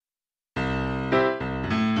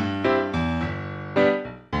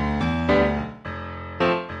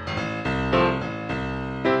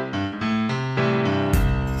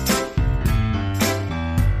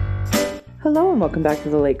Hello and welcome back to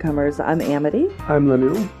The Latecomers. I'm Amity. I'm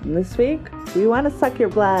Lanu. And this week, we want to suck your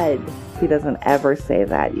blood. He doesn't ever say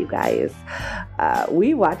that, you guys.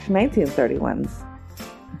 We watched 1931's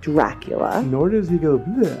Dracula. Nor does he go,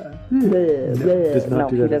 bleh. No,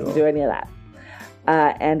 he doesn't do any of that.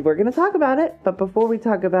 And we're going to talk about it. But before we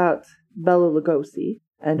talk about Bela Lugosi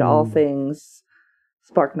and all things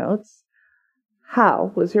Spark Notes,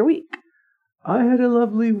 how was your week? I had a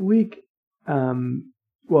lovely week.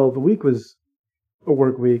 Well, the week was a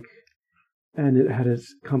work week, and it had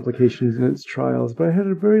its complications and its trials, but I had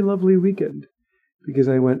a very lovely weekend because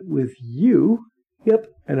I went with you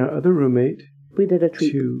and our other roommate We did a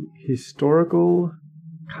treat. to historical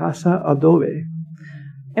Casa Adobe.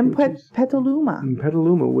 In Petaluma. In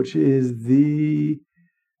Petaluma, which is the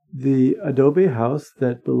adobe house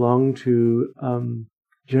that belonged to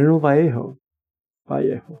General Vallejo.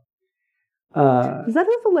 Is that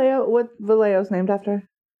what Vallejo's named after?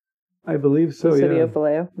 I believe so, The city yeah. of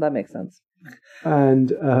Vallejo? That makes sense. And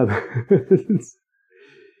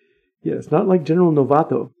yeah, it's not like General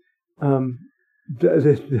Novato.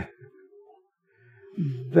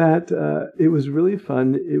 It was really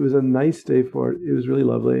fun. It was a nice day for it. It was really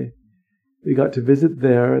lovely. We got to visit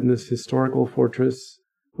there in this historical fortress,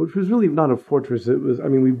 which was really not a fortress.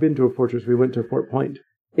 We've been to a fortress. We went to Fort Point.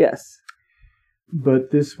 Yes. But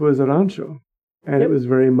this was a rancho. And it was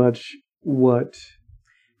very much what...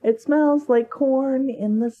 It smells like corn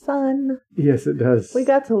in the sun. Yes, it does. We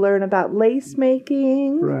got to learn about lace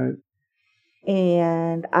making. Right.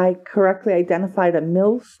 And I correctly identified a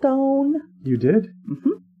millstone. You did?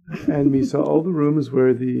 Mm-hmm. And we saw all the rooms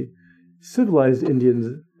where the civilized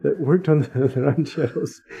Indians that worked on the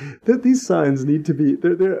rancheros, that these signs need to be...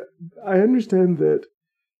 I understand that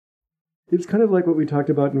it's kind of like what we talked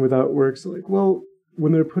about in Without Works. Like, well,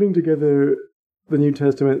 when they're putting together the New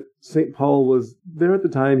Testament, St. Paul was there at the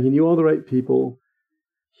time. He knew all the right people.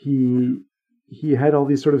 He had all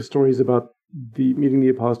these sort of stories about meeting the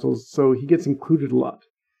apostles, so he gets included a lot.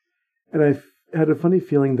 And I had a funny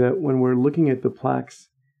feeling that when we're looking at the plaques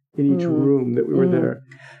in each room that we were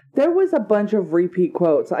there was a bunch of repeat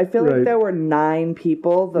quotes. I feel like there were 9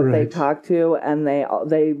 people that they talked to, and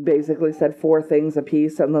they basically said 4 things a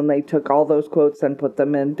piece, and then they took all those quotes and put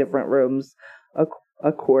them in different rooms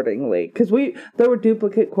accordingly. Because there were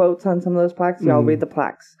duplicate quotes on some of those plaques. Y'all read the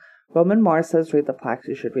plaques. Roman Mars says read the plaques.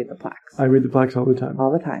 You should read the plaques. I read the plaques all the time.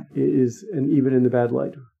 All the time. It is, and even in the bad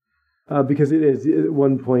light. Because it is, at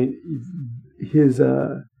one point,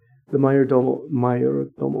 the Major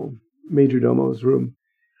Domo's room,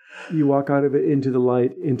 you walk out of it into the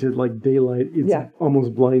light, into like daylight. It's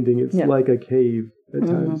almost blinding. It's like a cave at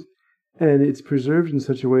times. And it's preserved in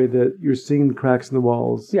such a way that you're seeing the cracks in the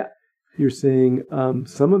walls. Yeah. You're seeing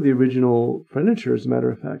some of the original furniture, as a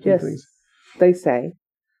matter of fact. Yes, things. They say.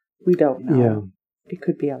 We don't know. Yeah. It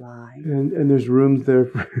could be a lie. And there's rooms there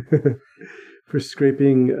for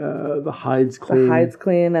scraping the hides clean. The hides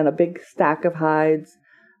clean, and a big stack of hides.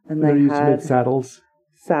 And they're used to make saddles.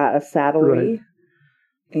 A saddlery. Right.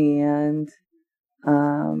 And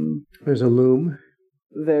there's a loom.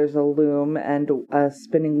 There's a loom and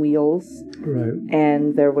spinning wheels. Right.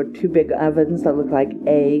 And there were 2 big ovens that looked like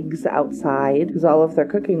eggs outside, because all of their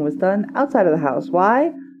cooking was done outside of the house.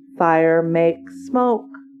 Why? Fire makes smoke.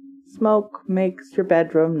 Smoke makes your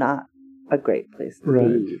bedroom not a great place to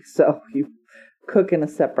be. So you cook in a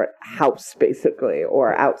separate house, basically,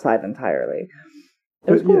 or outside entirely.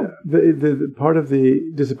 It was cool. Yeah, the part of the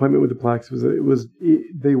disappointment with the plaques was that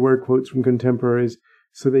they were quotes from contemporaries.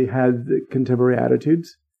 So they had the contemporary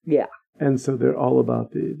attitudes. Yeah. And so they're all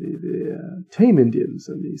about the tame Indians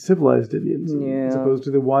and the civilized Indians, as opposed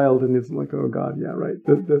to the wild Indians. I'm like, oh, God, yeah, right.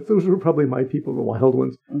 Those were probably my people, the wild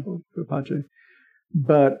ones, Apache.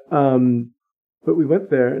 But we went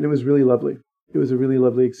there, and it was really lovely. It was a really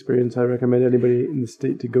lovely experience. I recommend anybody in the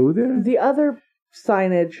state to go there. The other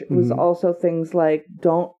signage was also things like,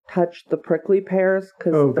 don't touch the prickly pears,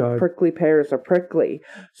 because prickly pears are prickly.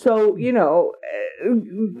 So,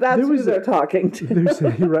 that's who they're talking to. They're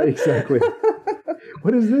saying, right, exactly.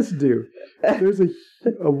 What does this do? There's a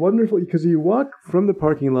wonderful, because you walk from the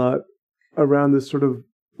parking lot around this sort of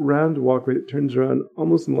round walkway that turns around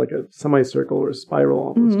almost in like a semicircle or a spiral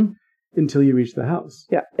almost. Until you reach the house.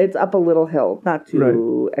 Yeah, it's up a little hill, not too,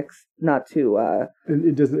 and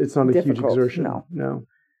it doesn't. It's not a huge exertion. No.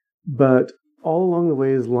 But all along the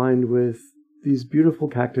way is lined with these beautiful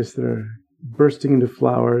cactus that are bursting into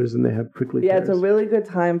flowers, and they have prickly pears. It's a really good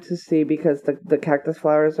time to see because the cactus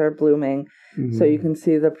flowers are blooming, so you can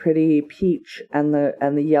see the pretty peach and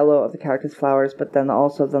the yellow of the cactus flowers. But then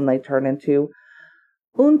they turn into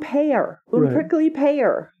Un pear. Un prickly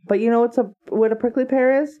pear. But you know what a prickly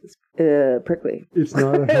pear is? It's prickly. It's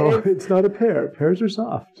not a pear. Pears are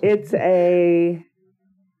soft. It's a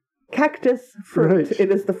cactus fruit. Right.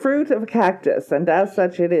 It is the fruit of a cactus, and as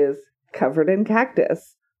such it is covered in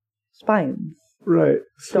cactus spines. Right.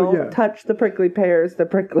 So, Don't touch the prickly pears. They're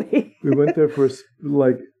prickly. We went there for,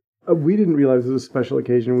 we didn't realize it was a special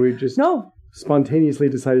occasion. We just spontaneously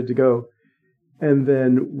decided to go. And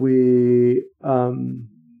then we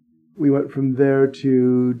went from there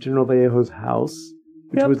to General Vallejo's house,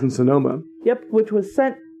 which was in Sonoma. Yep, which was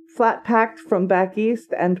sent flat packed from back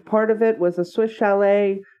east, and part of it was a Swiss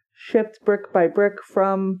chalet shipped brick by brick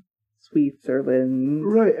from Switzerland.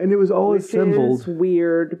 Right, and it was all assembled. Which is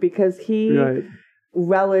weird because he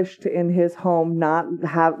relished in his home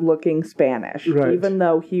not looking Spanish, even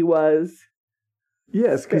though he was.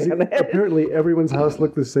 Yes, because apparently everyone's house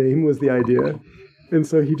looked the same was the idea. And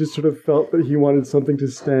so he just sort of felt that he wanted something to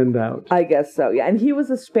stand out. I guess so, yeah. And he was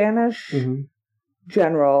a Spanish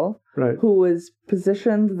general who was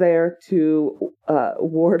positioned there to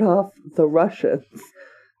ward off the Russians.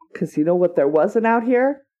 Because you know what there wasn't out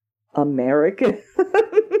here? Americans.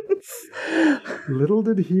 Little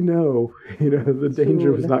did he know, the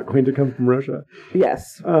danger was not going to come from Russia.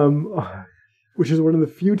 Yes. Which is one of the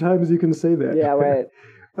few times you can say that. Yeah, right.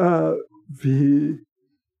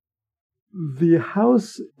 The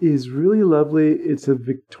house is really lovely. It's a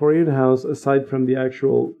Victorian house, aside from the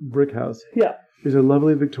actual brick house. Yeah. It's a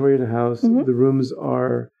lovely Victorian house. Mm-hmm. The rooms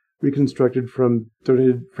are reconstructed from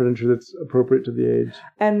donated furniture that's appropriate to the age.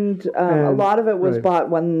 And a lot of it was bought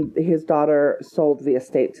when his daughter sold the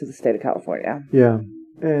estate to the state of California. Yeah.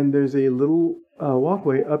 And there's a little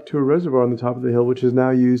walkway up to a reservoir on the top of the hill, which is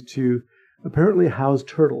now used to apparently house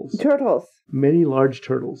turtles. Turtles. Many large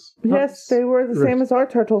turtles. Yes, they were the same as our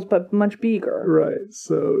turtles, but much bigger. Right,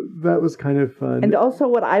 so that was kind of fun. And also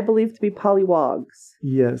what I believe to be pollywogs.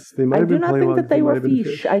 Yes, they might have been pollywogs. I do not think that they were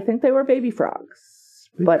fish. I think they were baby frogs.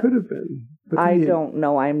 They could have been. But I don't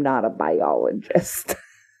know. I'm not a biologist.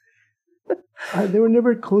 They were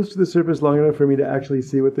never close to the surface long enough for me to actually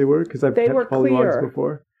see what they were, because I've kept pollywogs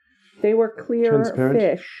before. They were clear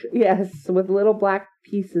fish. Yes, with little black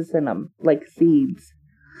pieces in them, like seeds.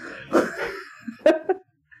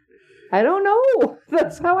 I don't know.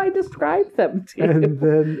 That's how I described them to you. And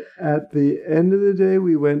then at the end of the day,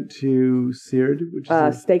 we went to Seared, which is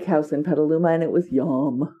a steakhouse in Petaluma, and it was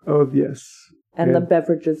yum. Oh, yes. And the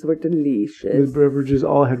beverages were delicious. The beverages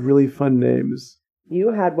all had really fun names.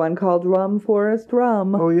 You had one called Rum Forest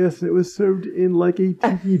Rum. Oh, yes. It was served in like a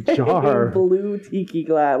tiki jar. A blue tiki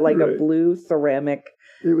glass, like a blue ceramic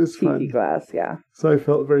tiki glass, yeah. So I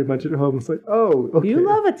felt very much at home. It's like, oh, okay. You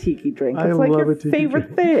love a tiki drink. It's like your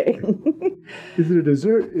favorite thing. Is it a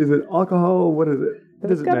dessert? Is it alcohol? What is it?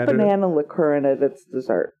 It's got banana liqueur in it. It's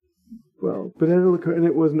dessert. Well, banana liqueur, and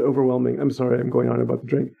it wasn't overwhelming. I'm sorry I'm going on about the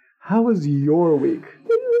drink. How was your week?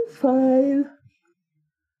 It was fine.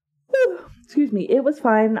 Excuse me. It was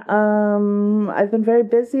fine. I've been very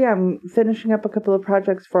busy. I'm finishing up a couple of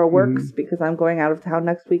projects for Works because I'm going out of town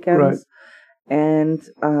next weekend. Right. And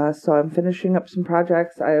so I'm finishing up some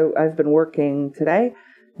projects. I've been working today,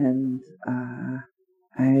 and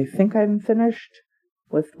I think I'm finished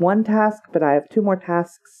with one task, but I have 2 more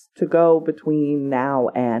tasks to go between now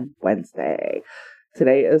and Wednesday.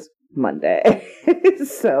 Today is Monday.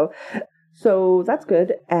 So that's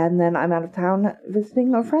good. And then I'm out of town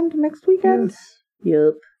visiting a friend next weekend. Yes.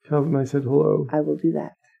 Yep. Tell them I said hello. I will do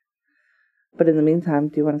that. But in the meantime,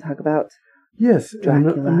 do you want to talk about Yes,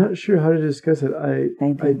 Dracula? I'm not sure how to discuss it.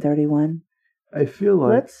 1931. I feel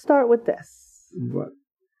like... Let's start with this. What?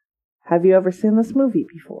 Have you ever seen this movie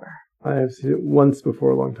before? I have seen it once before,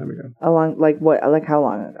 a long time ago. Like what? Like how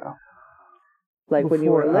long ago? Like before when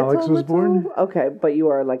you were little? Alex was born? Okay, but you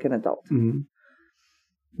are like an adult.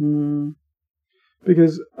 Mm-hmm.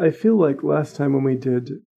 Because I feel like last time when we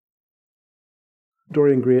did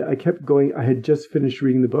Dorian Gray, I kept going. I had just finished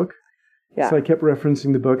reading the book. Yeah. So I kept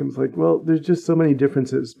referencing the book and was like, well, there's just so many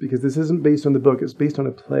differences because this isn't based on the book. It's based on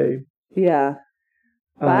a play. Yeah.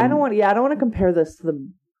 But I don't want to compare this to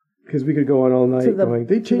the... Because we could go on all night going,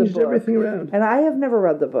 they changed everything around. And I have never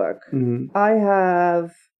read the book. Mm-hmm. I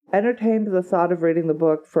have entertained the thought of reading the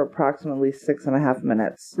book for approximately 6.5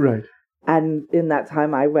 minutes. Right. And in that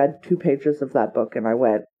time, I read 2 pages of that book and I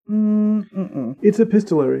went, It's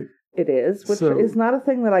epistolary. It is, which is not a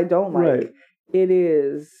thing that I don't like. Right. It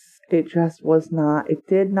is... It just was not, it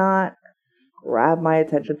did not grab my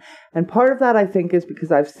attention. And part of that, I think, is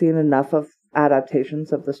because I've seen enough of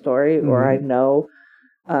adaptations of the story, or I know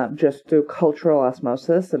just through cultural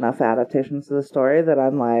osmosis, enough adaptations of the story that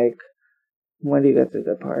I'm like, when do you get to the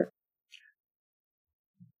good part?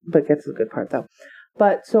 but gets to the good part though.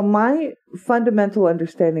 But so my fundamental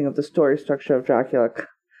understanding of the story structure of Dracula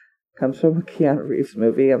comes from a Keanu Reeves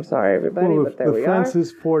movie. I'm sorry, everybody, but there we are. The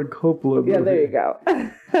Francis Ford Coppola movie. Yeah, there you go.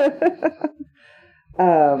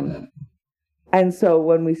 And so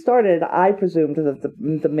when we started, I presumed that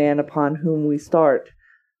the man upon whom we start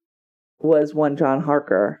was one John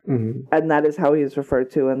Harker. Mm-hmm. And that is how he is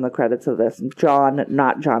referred to in the credits of this. John,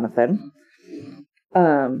 not Jonathan.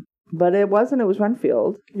 But it wasn't. It was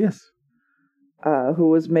Renfield. Yes. Who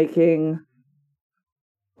was making...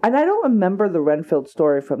 And I don't remember the Renfield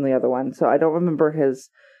story from the other one, so I don't remember his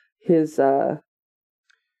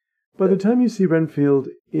By the time you see Renfield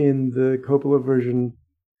in the Coppola version,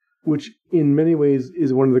 which in many ways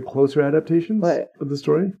is one of the closer adaptations of the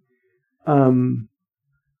story,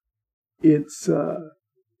 it's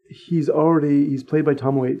he's played by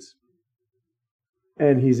Tom Waits,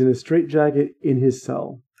 and he's in a straitjacket in his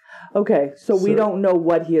cell. Okay, so we don't know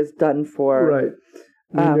what he has done for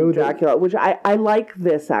Dracula, which I like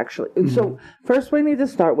this, actually. Mm-hmm. So first we need to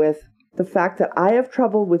start with the fact that I have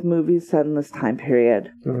trouble with movies set in this time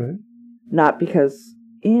period. All right. Not because,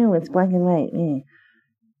 it's black and white.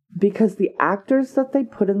 Because the actors that they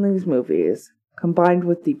put in these movies, combined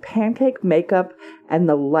with the pancake makeup and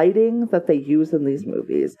the lighting that they use in these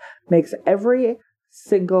movies, makes every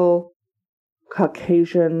single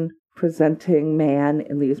Caucasian presenting man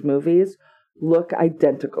in these movies look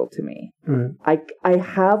identical to me. Right. I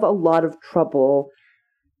have a lot of trouble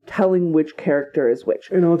telling which character is which.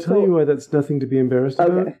 And I'll tell you why that's nothing to be embarrassed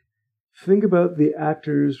about. Think about the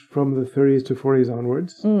actors from the 30s to 40s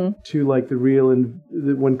onwards to like the real and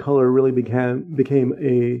when color really became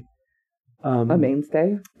a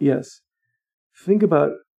mainstay. Yes. Think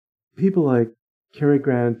about people like Cary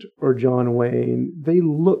Grant or John Wayne. They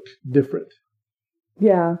looked different.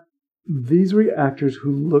 Yeah. These were actors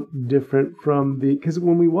who looked different from because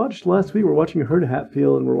when we watched last week, we're watching Herta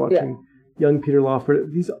Hatfield and we're watching young Peter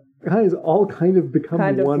Lawford. These guys all kind of become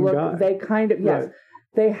one guy. They kind of, yes.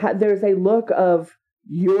 Right. There's a look of,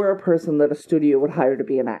 you're a person that a studio would hire to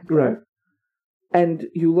be an actor. Right. And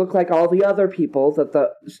you look like all the other people that the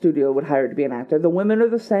studio would hire to be an actor. The women are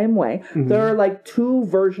the same way. Mm-hmm. There are like two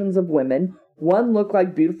versions of women. One look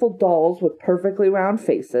like beautiful dolls with perfectly round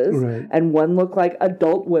faces, right. And one look like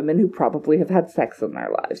adult women who probably have had sex in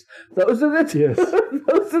their lives. Those are the two. Yes.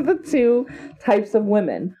 Those are the two types of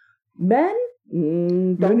women. Men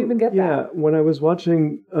don't even get that. Yeah, when I was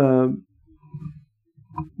watching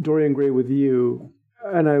Dorian Gray with you,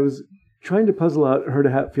 and I was trying to puzzle out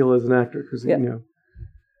Herta Hatfield as an actor because looking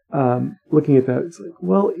at that, it's like,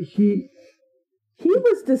 well, he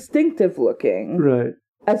was distinctive looking, right?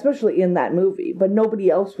 Especially in that movie, but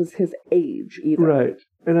nobody else was his age either. Right.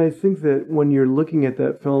 And I think that when you're looking at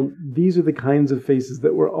that film, these are the kinds of faces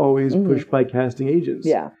that were always pushed by casting agents.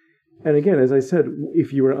 Yeah. And again, as I said,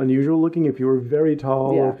 if you were unusual looking, if you were very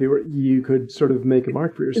tall, or if you could sort of make a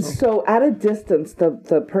mark for yourself. So at a distance,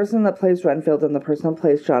 the person that plays Renfield and the person that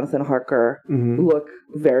plays Jonathan Harker look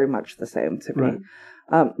very much the same to me.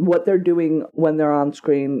 Right. What they're doing when they're on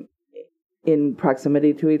screen in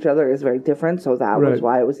proximity to each other is very different, so that was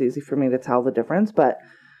why it was easy for me to tell the difference, but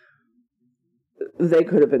they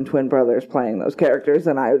could have been twin brothers playing those characters,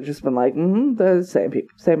 and I would just been like, the same people,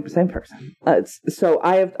 same person. So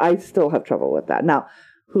I still have trouble with that. Now,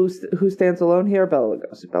 who stands alone here? Bela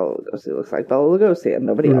Lugosi. Bela Lugosi looks like Bela Lugosi and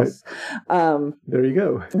nobody else. There you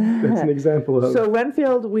go. That's an example of... So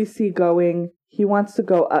Renfield, we see going, he wants to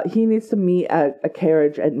go, he needs to meet a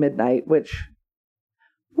carriage at midnight, which...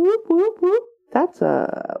 Whoop, whoop, whoop. That's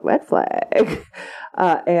a red flag.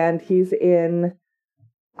 And he's in...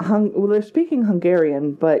 they're speaking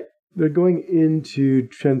Hungarian, but... They're going into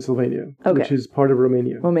Transylvania, which is part of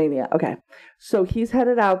Romania. Romania, okay. So he's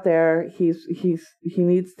headed out there. He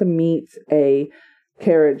needs to meet a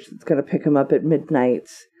carriage that's going to pick him up at midnight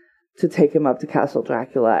to take him up to Castle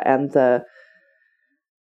Dracula. And the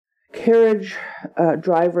carriage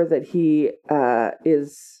driver that he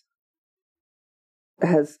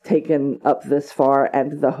has taken up this far,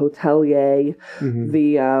 and the hotelier,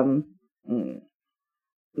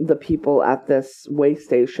 the people at this way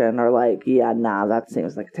station are like, that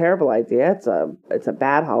seems like a terrible idea. It's a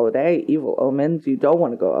bad holiday, evil omens. You don't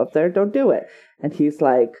want to go up there. Don't do it. And he's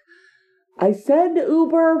like, I said,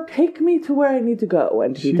 Uber, take me to where I need to go.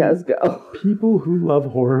 And he does go. People who love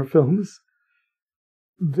horror films,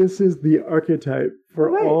 this is the archetype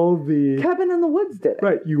for all the... Cabin in the Woods did it.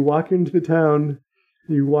 Right. You walk into the town,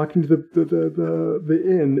 you walk into the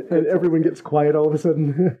inn, and everyone gets quiet all of a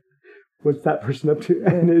sudden. what's that person up to?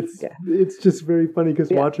 And it's just very funny because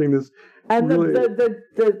watching this. And really...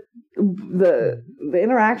 the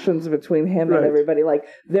interactions between him and everybody, like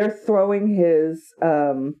they're throwing his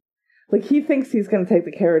like he thinks he's going to take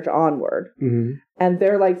the carriage onward, and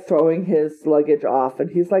they're like throwing his luggage off, and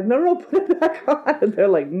he's like, no, put it back on. And they're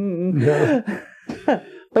like, no.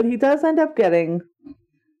 But he does end up getting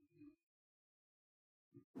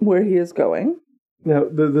where he is going. Now,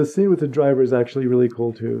 the scene with the driver is actually really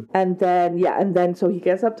cool, too. And then so he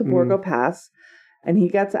gets up to Borgo Pass, and he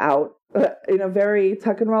gets out in a very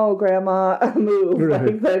tuck and roll grandma move. Right.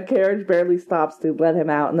 Like, the carriage barely stops to let him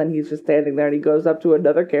out, and then he's just standing there, and he goes up to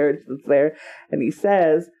another carriage that's there, and he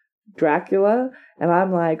says, Dracula, and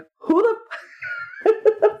I'm like, who the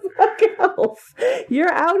fuck else?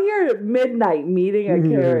 You're out here at midnight meeting a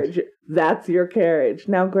carriage. That's your carriage.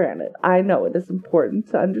 Now, granted, I know it is important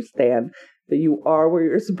to understand that you are where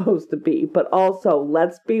you're supposed to be, but also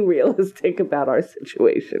let's be realistic about our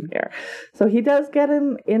situation here. So he does get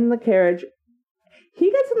in the carriage.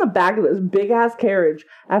 He gets in the back of this big ass carriage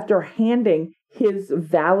after handing his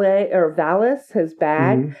valise, his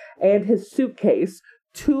bag, and his suitcase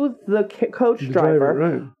to the coach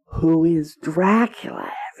driver, who is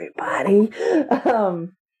Dracula, everybody.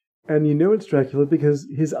 And you know it's Dracula because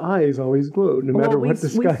his eyes always glow, no matter what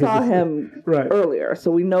disguise. We saw him earlier,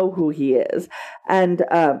 so we know who he is. And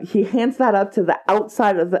he hands that up to the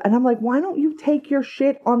outside of the... And I'm like, why don't you take your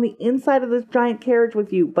shit on the inside of this giant carriage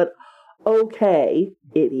with you? But okay,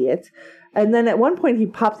 idiot. And then at one point he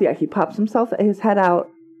pops his head out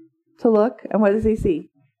to look. And what does he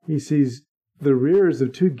see? He sees the rears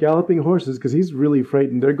of two galloping horses because he's really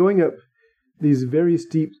frightened. They're going up these very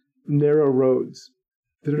steep, narrow roads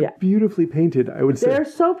that are beautifully painted, I would say. They're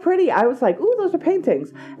so pretty. I was like, ooh, those are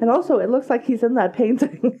paintings. And also, it looks like he's in that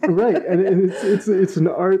painting. Right. And it's an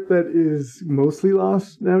art that is mostly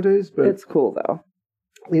lost nowadays. But it's cool, though.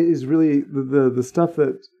 It is really, the stuff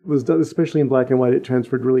that was done, especially in black and white, it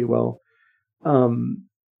transferred really well.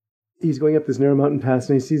 He's going up this narrow mountain pass,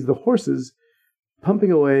 and he sees the horses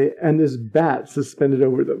pumping away, and this bat suspended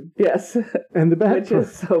over them. Yes. And the bat... Which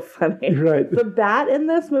is so funny. Right. The bats in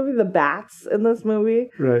this movie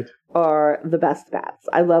are the best bats.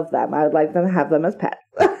 I love them. I would like them to have them as pets.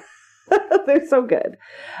 They're so good.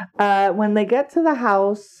 When they get to the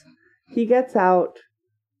house, he gets out.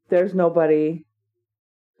 There's nobody,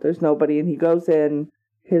 and he goes in.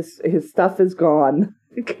 His stuff is gone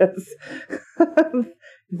because...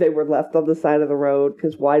 They were left on the side of the road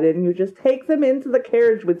because why didn't you just take them into the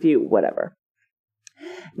carriage with you? Whatever.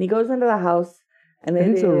 And he goes into the house, and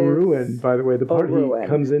it's a ruin, by the way. The part he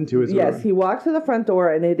comes into is a ruin. Yes, he walks to the front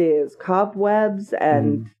door, and it is cobwebs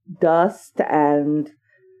and dust and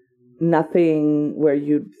nothing where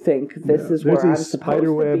you'd think this is where I'm supposed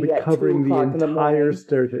to be at 2 o'clock in the morning. There's a spider web covering the entire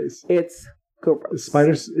staircase. It's gross. The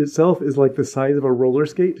spider itself is like the size of a roller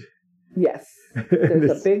skate. Yes.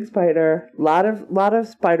 There's a big spider, lot of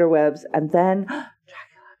spider webs, and then Dracula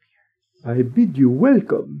appears. I bid you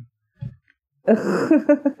welcome.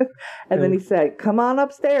 And then he said, come on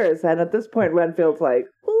upstairs. And at this point, Renfield's like,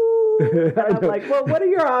 ooh. And I'm like, well, what are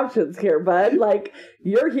your options here, bud? Like,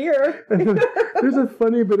 you're here. There's a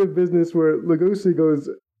funny bit of business where Lugosi goes,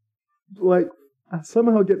 like,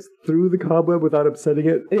 somehow gets through the cobweb without upsetting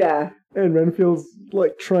it. Yeah. And Renfield's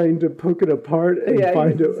like trying to poke it apart and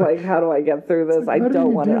find it. It's like, how do I get through this? I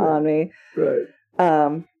don't want it on me.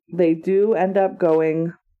 Right. They do end up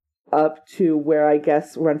going up to where I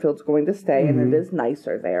guess Renfield's going to stay, and it is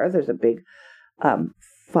nicer there. There's a big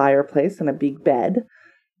fireplace and a big bed,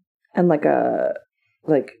 and like a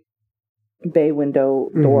bay window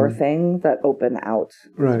door thing that open out.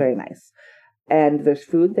 It's very nice. And there's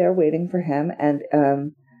food there waiting for him, and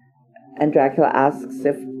Dracula asks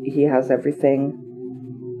if he has everything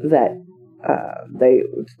that they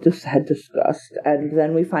just had discussed, and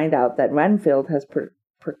then we find out that Renfield has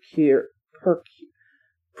procured.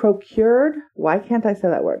 Why can't I say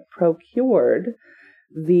that word? Procured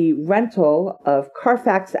the rental of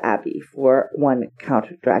Carfax Abbey for one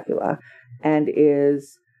Count Dracula, and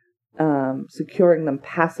is securing them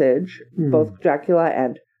passage, both Dracula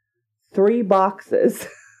and 3 boxes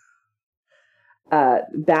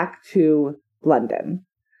back to London.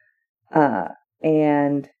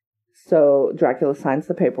 And so Dracula signs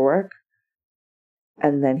the paperwork,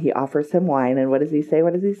 and then he offers him wine. And what does he say?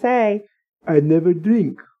 I never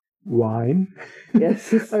drink wine.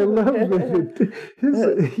 Yes. I love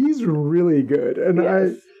that. He's really good. And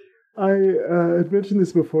yes. I had mentioned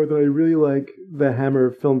this before, that I really like the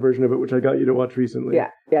Hammer film version of it, which I got you to watch recently. Yeah.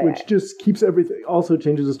 which just keeps everything, also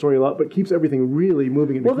changes the story a lot, but keeps everything really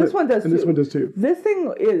moving in the clip. This one does, and too. This one does, too. This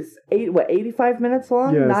thing is 85 minutes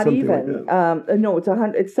long? Yeah, not even. Like no,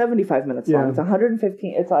 it's 75 minutes long. It's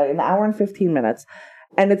 115, it's like an hour and 15 minutes.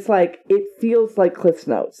 And it's like, it feels like Cliff's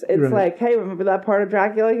Notes. It's like, hey, remember that part of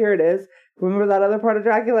Dracula? Here it is. Remember that other part of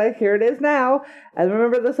Dracula? Here it is now. And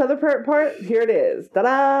remember this other part? Here it is.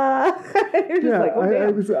 Ta-da! You're just like,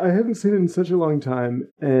 oh, I hadn't seen it in such a long time,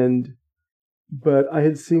 but I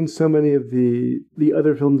had seen so many of the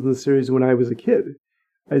other films in the series when I was a kid.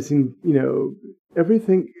 I'd seen,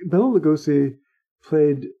 everything. Bela Lugosi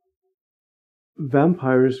played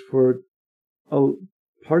vampires for a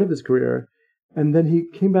part of his career, and then he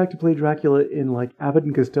came back to play Dracula in like Abbott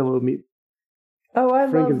and Costello Meet. Oh, I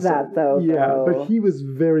love that, though. Yeah, but he was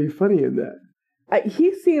very funny in that.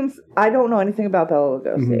 I don't know anything about Bela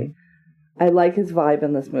Lugosi. Mm-hmm. I like his vibe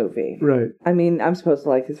in this movie. Right. I mean, I'm supposed to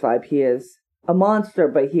like his vibe. He is a monster,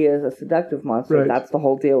 but he is a seductive monster. Right. That's the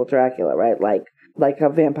whole deal with Dracula, right? Like a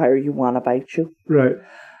vampire, you want to bite you. Right.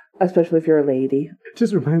 Especially if you're a lady. It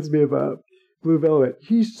just reminds me of Blue Velvet.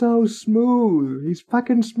 He's so smooth. He's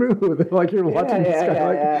fucking smooth. Like you're watching this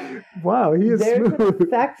guy wow, he is smooth. There's an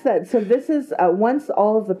effect that, so this is, once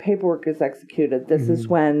all of the paperwork is executed, this is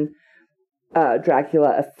when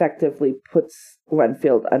Dracula effectively puts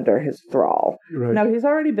Renfield under his thrall. Right. Now, he's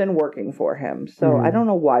already been working for him, so I don't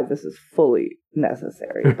know why this is fully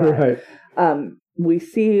necessary. But we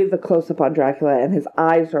see the close-up on Dracula, and his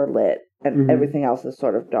eyes are lit, and everything else is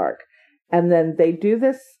sort of dark. And then they do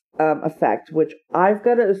this effect, which I've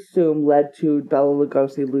got to assume led to Bela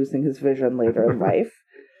Lugosi losing his vision later in life,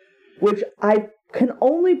 which I can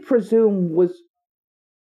only presume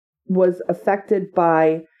was affected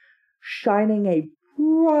by shining a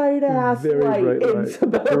bright-ass light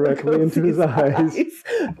directly into his eyes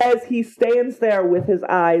as he stands there with his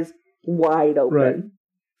eyes wide open. Right.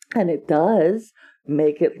 And it does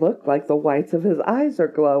make it look like the whites of his eyes are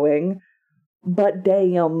glowing. But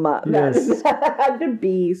damn, that had to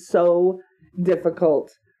be so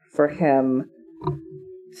difficult for him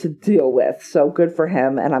to deal with. So good for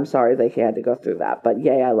him, and I'm sorry that he had to go through that. But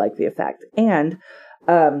yay, I like the effect. And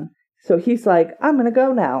so he's like, I'm going to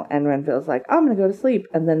go now. And Renfield's like, I'm going to go to sleep.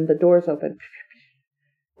 And then the doors open.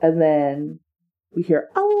 And then we hear,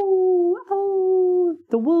 oh,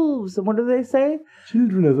 the wolves. And what do they say?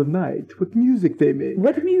 Children of the night. What music they make.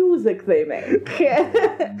 What music they make.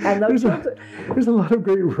 And there's a lot of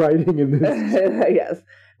great writing in this. Yes.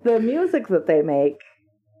 The music that they make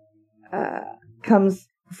comes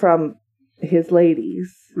from his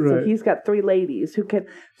ladies. Right. So he's got 3 ladies who can...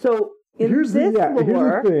 So here's the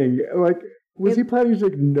thing. Like, was he planning to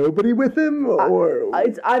take nobody with him? Or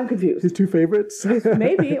I'm confused. His 2 favorites?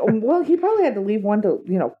 Maybe. Well, he probably had to leave one to,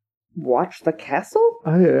 watch the castle?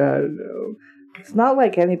 I don't know. It's not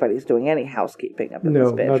like anybody's doing any housekeeping up in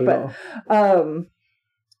this bitch. Not at all.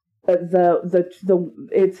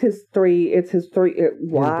 It's his three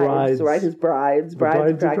wives, right? His brides of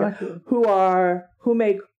Dracula, who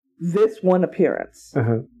make this one appearance.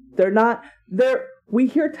 We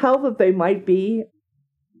hear tell that they might be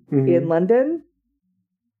in London,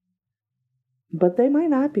 but they might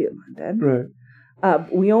not be in London. Right.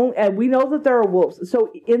 We know that there are wolves.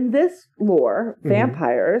 So in this lore,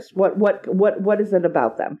 vampires, what is it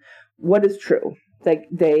about them? What is true?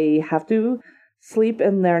 They have to sleep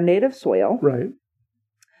in their native soil. Right.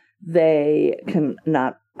 They can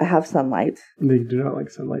not have sunlight. They do not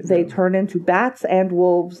like sunlight. They turn into bats and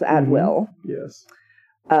wolves at will. Yes.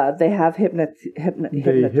 They have They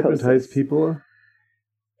hypnotize people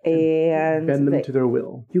and bend them to their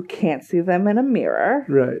will. You can't see them in a mirror.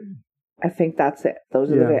 Right. I think that's it.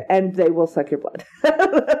 Those are and they will suck your blood.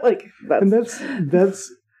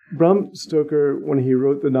 That's Bram Stoker, when he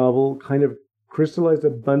wrote the novel, kind of crystallized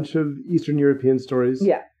a bunch of Eastern European stories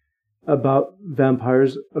about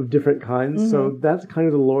vampires of different kinds. So that's kind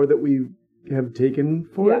of the lore that we have taken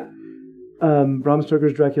for it. Bram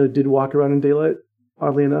Stoker's Dracula did walk around in daylight,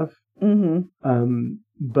 oddly enough.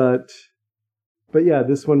 But yeah,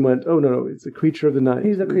 this one went, oh no, it's a creature of the night.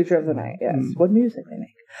 He's a creature of the night, yes. What music they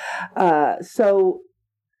make. So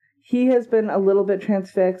he has been a little bit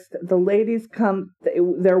transfixed. The ladies come,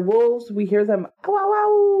 they're wolves. We hear them, ow, ow,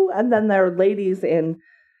 ow. And then they're ladies they're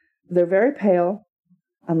very pale,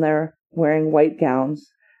 and they're wearing white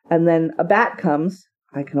gowns. And then a bat comes,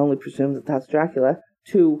 I can only presume that that's Dracula,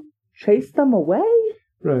 to chase them away.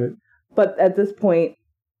 Right. But at this point,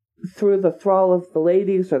 through the thrall of the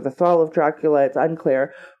ladies or the thrall of Dracula, it's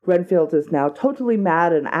unclear. Renfield is now totally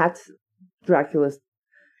mad and at Dracula's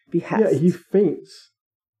behest. Yeah, he faints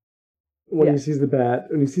when he sees the bat,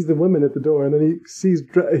 and he sees the women at the door, and then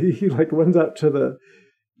he runs out to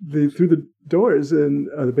through the doors and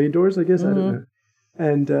the bay doors, I guess. I don't know.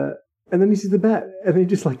 And then he sees the bat, and he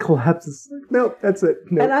just like collapses. Like, nope, that's it.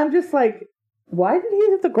 Nope. And I'm just like, why did he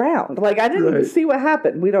hit the ground? Like, I didn't see what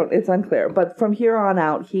happened. It's unclear. But from here on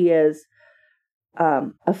out, he is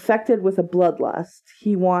affected with a bloodlust.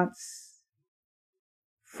 He wants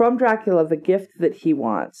from Dracula the gift that he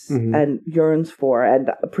wants and yearns for,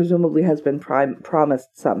 and presumably has been promised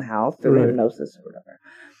somehow through hypnosis or whatever,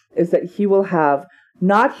 is that he will have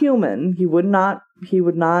not human. He would not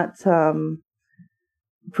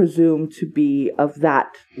presume to be of that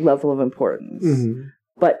level of importance,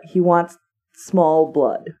 but he wants small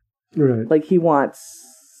blood. Right. Like he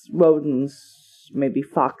wants rodents, maybe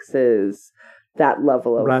foxes, that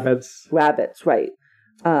level of rabbits, right?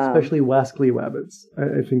 Especially wascally rabbits.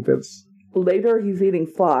 I think that's later. He's eating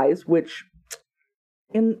flies, which,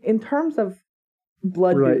 in terms of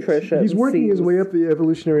blood nutrition, he's working his way up the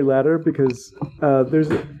evolutionary ladder because there's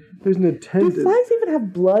an attendant. Do flies even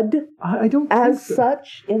have blood? I don't as think so.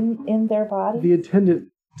 Such in their body. The attendant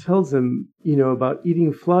tells him, about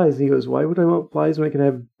eating flies, and he goes, "Why would I want flies when I can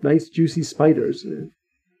have nice juicy spiders?"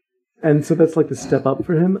 And so that's like the step up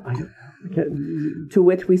for him. I can't. To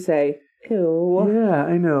which we say, "Ew." Yeah,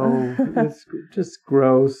 I know. It's just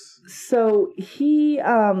gross. So he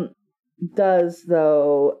does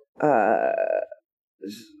though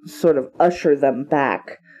sort of usher them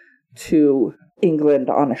back to England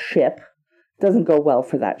on a ship. Doesn't go well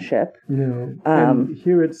for that ship. No. And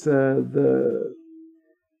here it's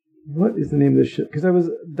what is the name of the ship? Because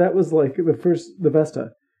that was like the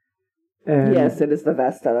Vesta. And, yes, it is the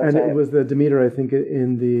Vesta. That's right. It was the Demeter, I think,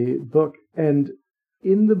 in the book. And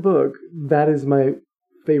in the book, that is my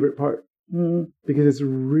favorite part because it's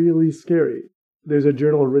really scary. There's a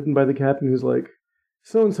journal written by the captain who's like,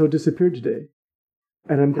 "So and so disappeared today."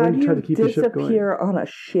 And I'm going to try to keep the ship going. Disappear on a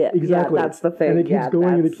ship. Exactly. Yeah, that's the thing. And it keeps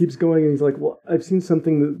going and it keeps going. And he's like, "Well, I've seen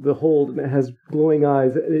something, the hold, and it has glowing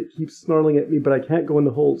eyes. And it keeps snarling at me, but I can't go in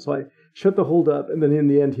the hold." So I shut the hold up. And then in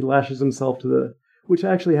the end, he lashes himself to which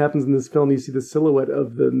actually happens in this film. You see the silhouette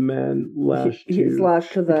of the man lashed he's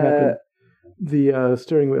lashed to the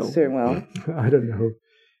steering wheel. Steering wheel. I don't know.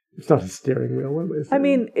 It's not a steering wheel. What am I saying? I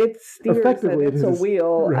mean, it steers effectively, and it's a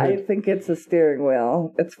wheel. Right. I think it's a steering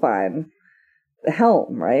wheel. It's fine. The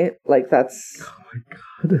helm, right? Like that's... Oh my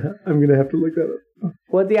God. I'm going to have to look that up.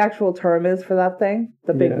 What the actual term is for that thing?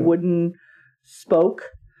 The big wooden spoke?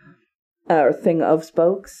 Or thing of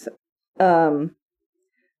spokes? When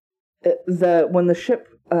the ship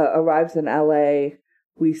arrives in LA,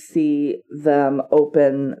 we see them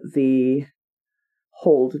open the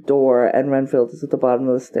hold door, and Renfield is at the bottom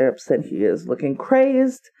of the steps, and he is looking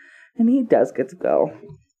crazed, and he does get to go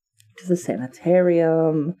to the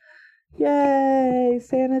sanitarium. Yay,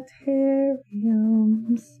 sanitariums.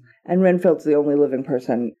 And Renfield's the only living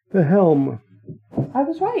person. The helm. I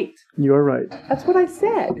was right. You're right. That's what I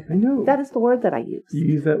said. I know. That is the word that I use. You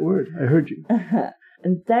use that word. I heard you.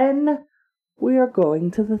 And then we are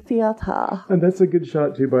going to the theater. And that's a good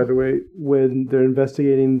shot, too, by the way, when they're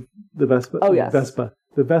investigating the Vespa. Oh, yes. The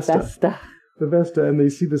Vesta. The Vesta, and they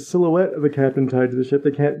see the silhouette of the captain tied to the ship.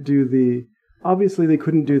 They can't do obviously, they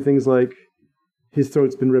couldn't do things like his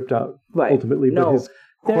throat's been ripped out, ultimately, but his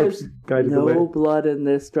corpse guided the way. No blood in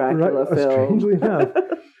this Dracula film. Strangely enough.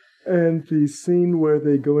 And the scene where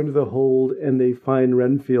they go into the hold and they find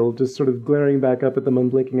Renfield just sort of glaring back up at them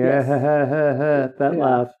and blinking, that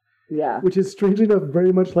laugh. Yeah. Which is, strangely enough,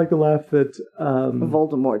 very much like the laugh that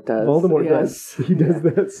Voldemort does. Voldemort does. He does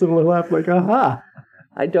that similar laugh, like, aha!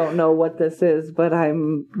 I don't know what this is, but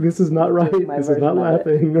This is not right. This is not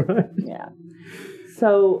laughing, right? Yeah.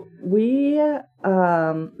 So we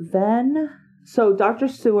So Dr.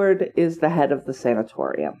 Seward is the head of the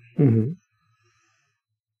sanatorium. Mm-hmm.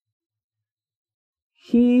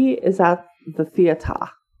 He is at the theater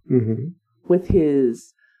with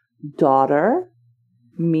his daughter,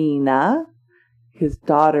 Mina, his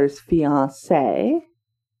daughter's fiancé,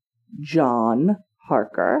 John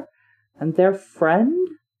Harker, and their friend,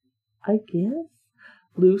 I guess,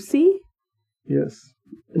 Lucy. Yes.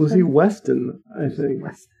 Lucy Weston, I think.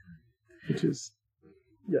 Which is,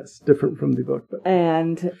 yes, different from the book. But.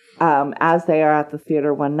 And as they are at the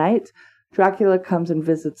theater one night, Dracula comes and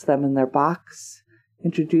visits them in their box,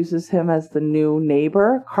 introduces him as the new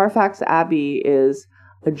neighbor. Carfax Abbey is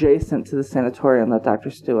adjacent to the sanatorium that Dr.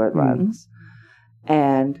 Stewart runs.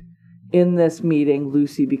 And in this meeting,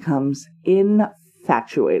 Lucy becomes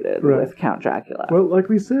infatuated with Count Dracula. Well, like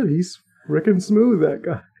we said, he's frickin' smooth, that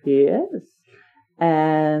guy. He is.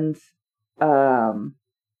 And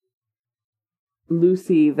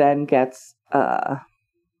Lucy then gets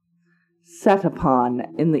set upon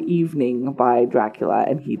in the evening by Dracula,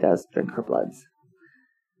 and he does drink her bloods.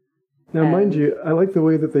 Now, mind you, I like the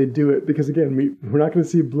way that they do it, because again, we're not going to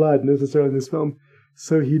see blood necessarily in this film,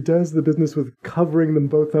 so he does the business with covering them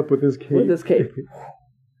both up with his cape. With his cape.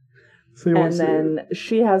 So and then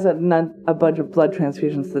she has a bunch of blood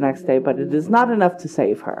transfusions the next day, but it is not enough to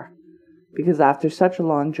save her. Because after such a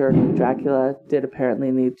long journey, Dracula did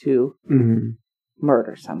apparently need to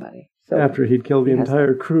murder somebody. So after he'd killed the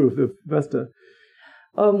entire crew of the Vesta.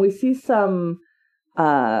 We see some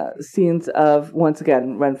scenes of, once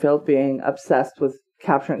again, Renfield being obsessed with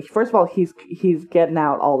capturing. First of all, he's getting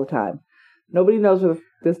out all the time. Nobody knows where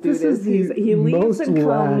this dude is. He leaves and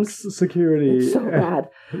comes. Security. It's so bad.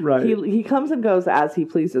 Right. He comes and goes as he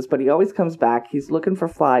pleases, but he always comes back. He's looking for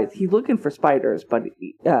flies. He's looking for spiders, but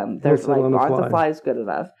there's like, aren't the flies good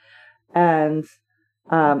enough? And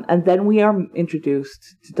then we are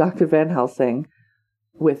introduced to Dr. Van Helsing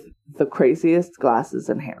with the craziest glasses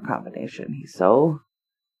and hair combination.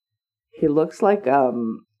 He looks like a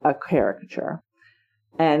caricature.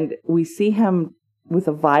 And we see him with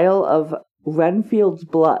a vial of Renfield's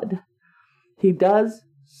blood. He does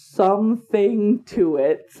something to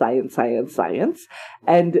it, science,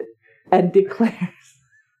 and declares.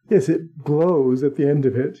 Yes, it glows at the end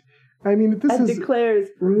of it. I mean, declares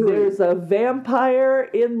really... there's a vampire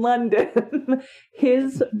in London.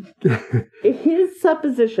 his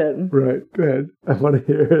supposition. Right, go ahead. I want to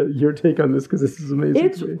hear your take on this because this is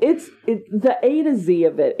amazing. The A to Z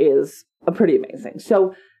of it is pretty amazing.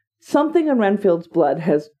 So something in Renfield's blood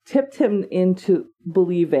has tipped him into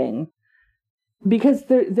believing, because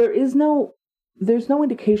there's no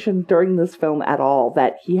indication during this film at all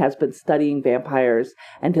that he has been studying vampires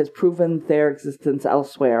and has proven their existence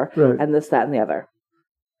elsewhere, right, and this, that, and the other.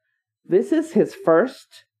 This is his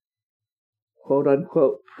first,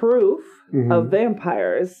 quote-unquote, proof of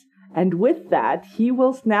vampires, and with that, he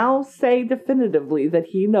will now say definitively that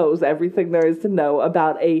he knows everything there is to know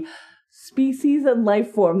about a species and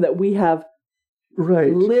life form that we have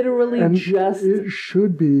literally and just... It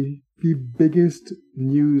should be the biggest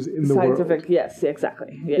news in the world. Scientific, yes,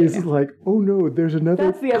 exactly. Yeah, it's like, oh no, there's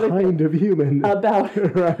another kind of human. About,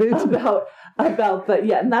 right? About the,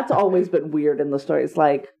 yeah, and that's always been weird in the story. It's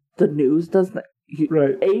like, the news doesn't...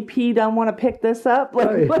 AP don't want to pick this up?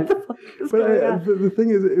 Like, what the fuck is going on? The thing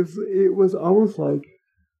is, it was almost like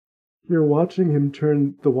you're watching him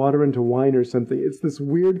turn the water into wine or something. It's this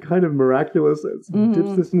weird kind of miraculous.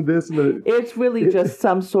 Dips this into this, and then it's really just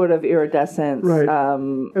some sort of iridescent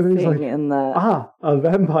and then he's like, in the a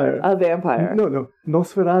vampire. A vampire. No,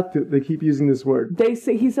 Nosferatu. They keep using this word.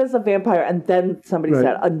 He says a vampire, and then somebody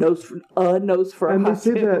said a Nosferatu. And they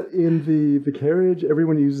say that in the carriage.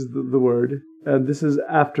 Everyone uses the word, and this is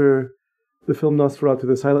after the film Nosferatu,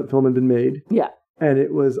 the silent film, had been made. Yeah. And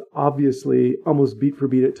it was obviously, almost beat for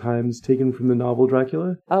beat at times, taken from the novel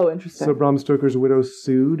Dracula. Oh, interesting. So Bram Stoker's widow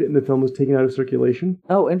sued, and the film was taken out of circulation.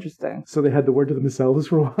 Oh, interesting. So they had the word to themselves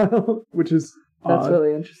for a while, which is That's odd.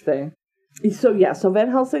 really interesting. So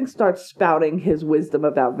Van Helsing starts spouting his wisdom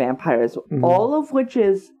about vampires, all of which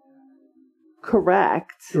is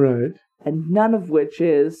correct. Right. And none of which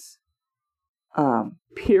is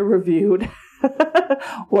peer-reviewed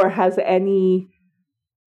or has any...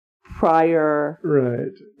 prior,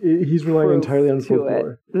 right? He's relying entirely on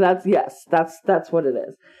folklore. That's what it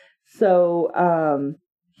is. So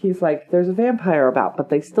he's like, there's a vampire about, but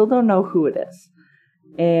they still don't know who it is.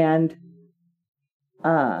 And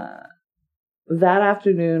that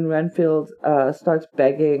afternoon, Renfield starts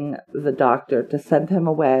begging the doctor to send him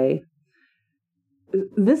away.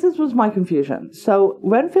 This was my confusion. So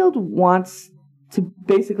Renfield wants to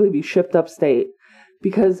basically be shipped upstate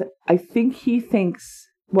because I think he thinks,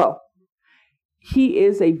 well, he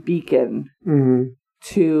is a beacon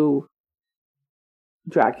to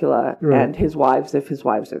Dracula and his wives, if his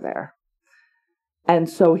wives are there. And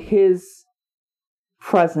so his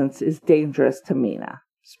presence is dangerous to Mina.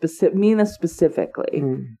 Mina specifically.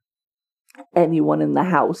 Anyone in the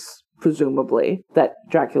house, presumably, that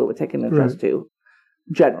Dracula would take an interest to,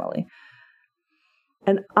 generally.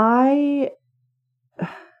 And I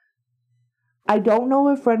don't know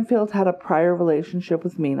if Renfield had a prior relationship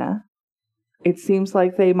with Mina. It seems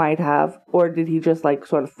like they might have. Or did he just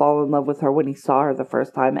sort of fall in love with her when he saw her the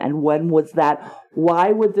first time? And when was that?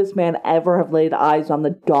 Why would this man ever have laid eyes on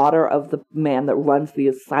the daughter of the man that runs the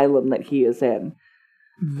asylum that he is in?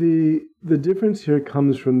 The difference here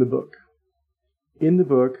comes from the book. In the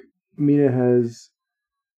book, Mina has,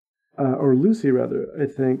 or Lucy rather, I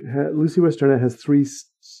think, Lucy Westenra has 3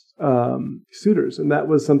 suitors. And that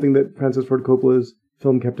was something that Francis Ford Coppola's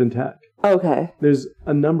film kept intact. Okay. There's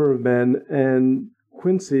a number of men, and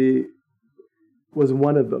Quincy was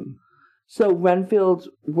one of them. So Renfield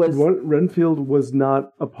was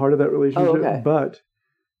not a part of that relationship, but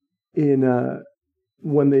in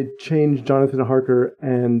when they changed Jonathan Harker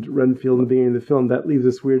and Renfield in the beginning of the film, that leaves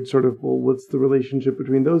this weird sort of, well, what's the relationship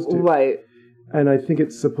between those two? Right. And I think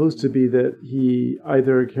it's supposed to be that he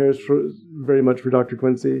either cares very much for Dr.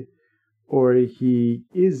 Quincy, or he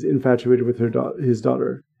is infatuated with his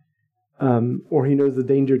daughter, or he knows the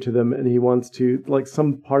danger to them, and he wants to, like,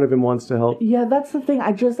 some part of him wants to help. Yeah, that's the thing.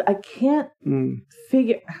 I can't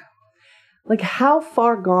figure, like, how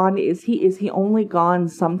far gone is he? Is he only gone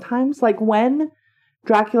sometimes? Like, when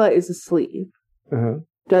Dracula is asleep,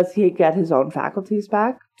 does he get his own faculties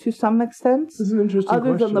back to some extent? This is an interesting question.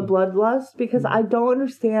 Other than the bloodlust? Because I don't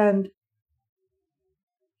understand.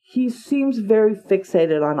 He seems very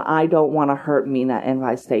fixated on, I don't want to hurt Mina, and if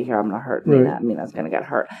I stay here, I'm going to hurt Mina. Mina's going to get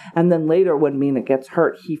hurt. And then later, when Mina gets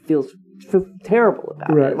hurt, he feels terrible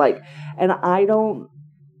about it. Like, and I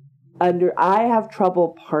have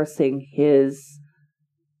trouble parsing his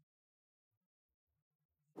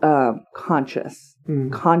conscience.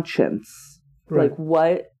 Like,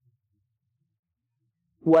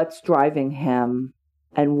 what's driving him,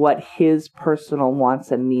 and what his personal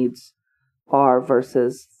wants and needs are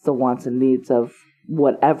versus the wants and needs of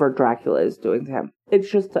whatever Dracula is doing to him. It's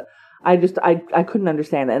just, I couldn't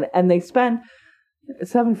understand it. And they spend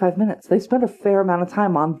 75 minutes. They spend a fair amount of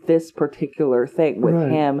time on this particular thing with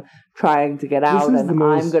him trying to get out, and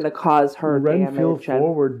I'm going to cause her damage.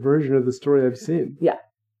 Forward version of the story I've seen. Yeah.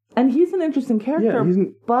 And he's an interesting character,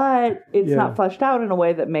 but it's not fleshed out in a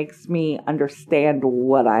way that makes me understand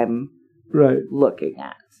what I'm looking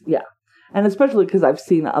at. Yeah. And especially because I've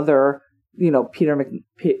seen other, Peter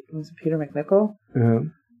McNichol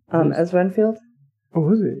as Renfield. Oh,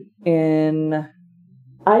 was he?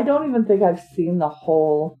 I don't even think I've seen the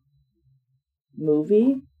whole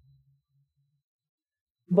movie,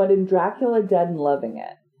 but in Dracula Dead and Loving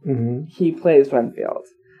It, he plays Renfield.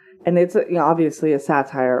 And it's obviously a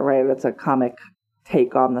satire, right? It's a comic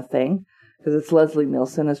take on the thing, because it's Leslie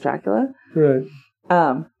Nielsen as Dracula. Right.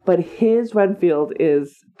 But his Renfield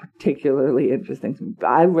is particularly interesting to me.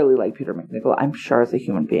 I really like Peter McNichol. I'm sure as a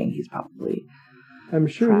human being, he's probably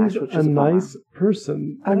trash, he's a nice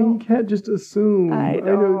person. I mean, you can't just assume. I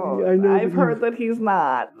know. I've heard that he's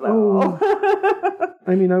not, though. Oh.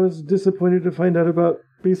 I mean, I was disappointed to find out about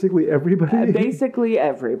basically everybody. Basically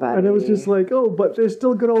everybody. And I was just like, oh, but there's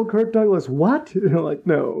still good old Kirk Douglas. What? Like,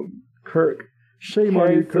 no, Kirk. Shame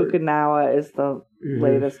on you, Kirk. Fukunawa is the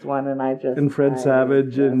latest one, and and Fred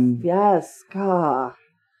Savage and God.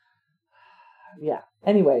 Yeah.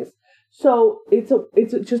 Anyways, so it's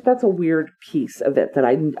just, that's a weird piece of it that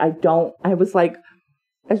I was like,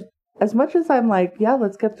 as much as I'm like, yeah,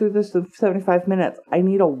 let's get through this in 75 minutes. I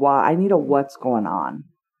need a what's going on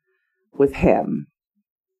with him.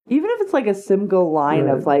 Even if it's like a single line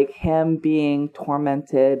of like him being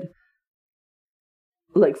tormented,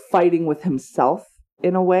 like fighting with himself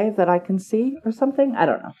in a way that I can see or something. I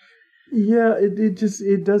don't know. Yeah,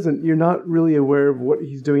 it doesn't. You're not really aware of what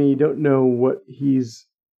he's doing. You don't know what he's...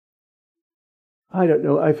 I don't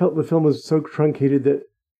know. I felt the film was so truncated that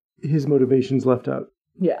his motivations left out.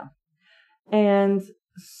 Yeah. And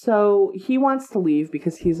so he wants to leave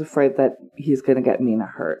because he's afraid that he's going to get Mina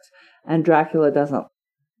hurt. And Dracula doesn't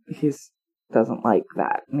like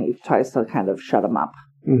that. And he tries to kind of shut him up.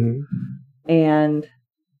 Mm-hmm. And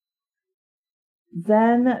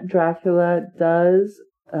then Dracula does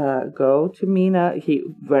go to Mina.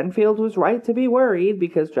 Renfield was right to be worried,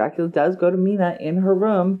 because Dracula does go to Mina in her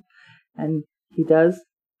room, and he does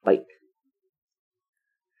bite.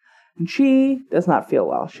 And she does not feel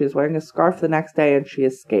well. She is wearing a scarf the next day, and she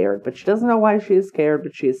is scared. But she doesn't know why she is scared,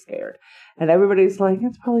 but she is scared. And everybody's like,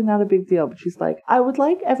 it's probably not a big deal. But she's like, I would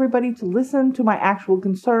like everybody to listen to my actual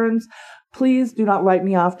concerns. Please do not write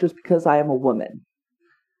me off just because I am a woman.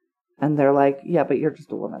 And they're like, yeah, but you're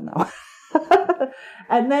just a woman, though.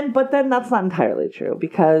 But then that's not entirely true,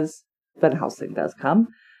 because Van Helsing does come.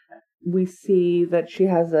 We see that she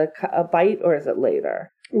has a bite, or is it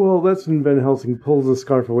later? Well, that's when Van Helsing pulls the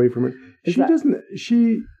scarf away from her.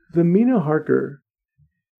 The Mina Harker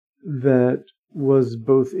that was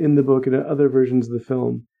both in the book and in other versions of the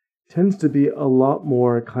film tends to be a lot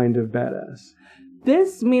more kind of badass.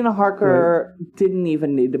 This Mina Harker didn't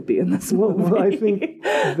even need to be in this movie. Well, I think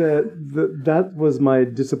that was my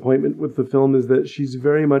disappointment with the film, is that she's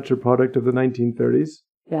very much a product of the 1930s.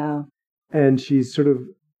 Yeah. And she's sort of,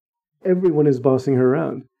 everyone is bossing her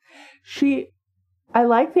around. I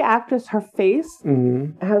like the actress. Her face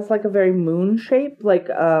has like a very moon shape, like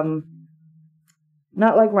not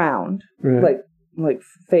like round, like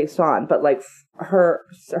face on, but like her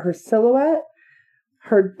silhouette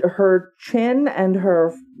her chin and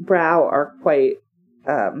her brow are quite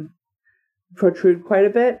protrude quite a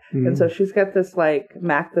bit, and so she's got this like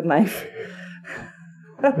Mac the Knife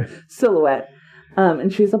silhouette,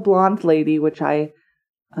 and she's a blonde lady, which I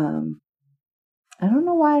don't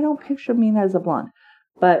know why I don't picture Mina as a blonde,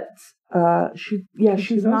 but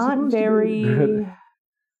she's not very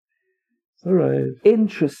it's all right.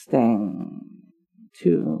 Interesting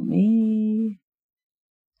to me,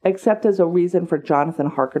 except as a reason for Jonathan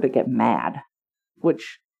Harker to get mad,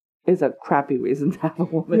 which is a crappy reason to have a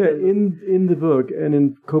woman. Yeah, in the book and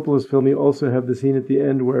in Coppola's film, you also have the scene at the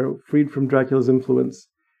end where, freed from Dracula's influence,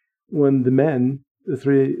 when the men,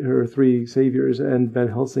 her three saviors and Van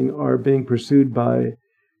Helsing, are being pursued by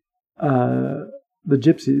the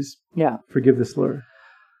gypsies. Yeah. Forgive the slur.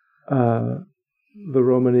 The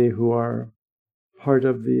Romani, who are part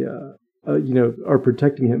of the, are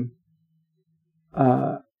protecting him.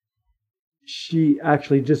 She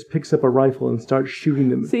actually just picks up a rifle and starts shooting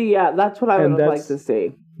them. See, yeah, that's what I would like to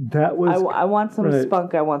see. That was... I want some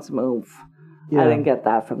spunk, I want some oomph. Yeah. I didn't get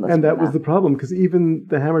that from this. And that was the problem, because even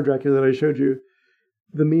the Hammer Dracula that I showed you,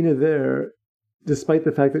 the Mina there, despite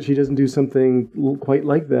the fact that she doesn't do something quite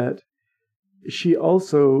like that, she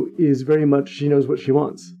also is very much, she knows what she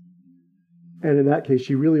wants. And in that case,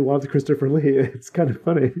 she really wants Christopher Lee. It's kind of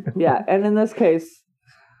funny. Yeah, and in this case...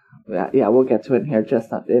 Yeah, we'll get to it in here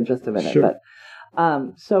in just a minute. Sure.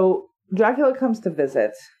 But so Dracula comes to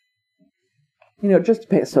visit, just to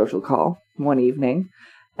pay a social call one evening,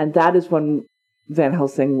 and that is when Van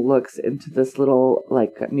Helsing looks into this little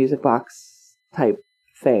like music box type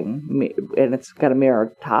thing, and it's got a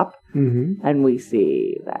mirror top, and we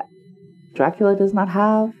see that Dracula does not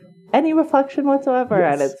have any reflection whatsoever,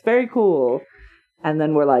 and it's very cool. And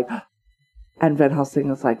then we're like. And Van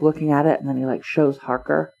Helsing is like looking at it, and then he like shows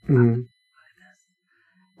Harker. Mm-hmm.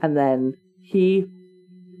 And then he,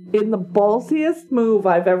 in the ballsiest move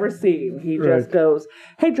I've ever seen, he just goes,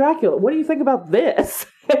 "Hey Dracula, what do you think about this?"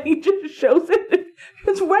 And he just shows it.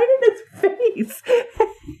 It's right in his face.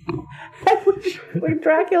 And when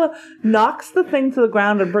Dracula knocks the thing to the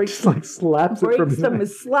ground and slaps it from his hand.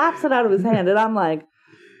 Slaps it out of his hand, and I'm like,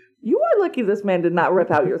 you are lucky this man did not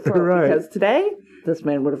rip out your throat because today. This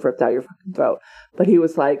man would have ripped out your fucking throat. But he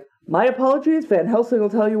was like, my apologies, Van Helsing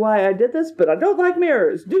will tell you why I did this, but I don't like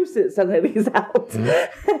mirrors. Deuces. And then he's out.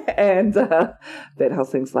 Mm-hmm. And Van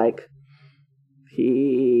Helsing's like,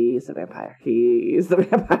 he's a vampire. He's the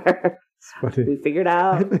vampire. It's funny. We figured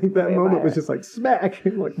out. I think that moment was just like, smack.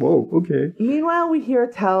 I'm like, whoa, okay. Meanwhile, we hear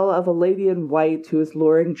tell of a lady in white who is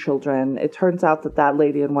luring children. It turns out that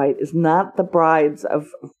lady in white is not the brides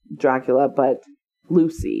of Dracula, but...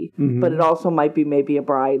 Lucy, but it also might be maybe a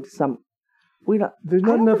bride. There's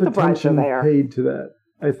not enough attention paid to that.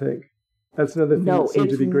 I think that's another thing that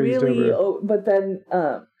seems to be grazed over. But then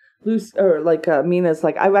Lucy Mina's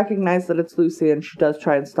like, I recognize that it's Lucy, and she does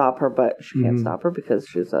try and stop her, but she can't stop her because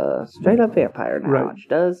she's a straight up vampire now, and she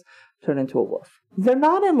does turn into a wolf. They're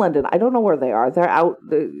not in London. I don't know where they are. They're out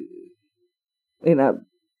in a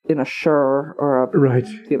Shire or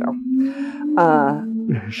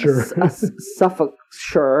Suffolk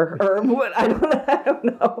Shire or what I don't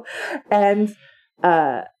know. And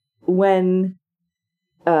when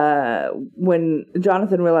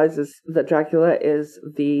Jonathan realizes that Dracula is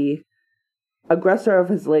the aggressor of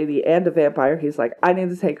his lady and a vampire, he's like, I need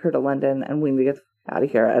to take her to London, and we need to get out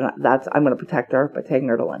of here. And I'm going to protect her by taking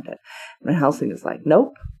her to London. And Helsing is like,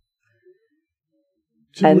 nope.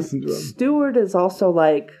 And Stewart is also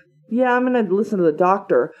like, yeah, I'm going to listen to the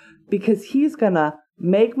doctor because he's going to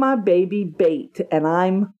make my baby bait, and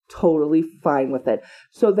I'm totally fine with it.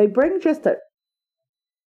 So they bring just a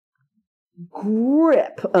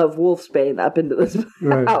grip of wolfsbane up into this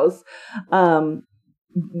house. And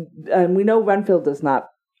we know Renfield does not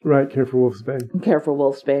care for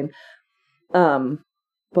wolfsbane.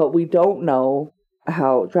 But we don't know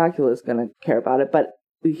how Dracula is going to care about it. But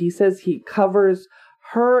he says he covers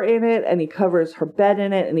her in it, and he covers her bed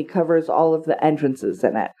in it, and he covers all of the entrances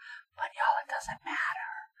in it. But y'all, it doesn't matter.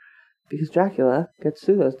 Because Dracula gets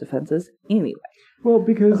through those defenses anyway. Well,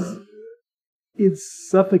 because it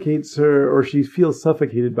suffocates her, or she feels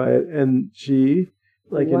suffocated by it, and she,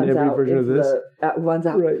 like in every version of this... runs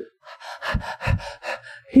out. Right.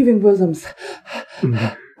 Heaving bosoms.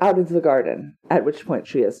 Out into the garden. At which point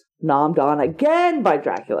she is nommed on again by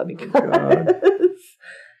Dracula because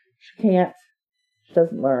she can't. She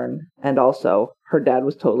doesn't learn. And also, her dad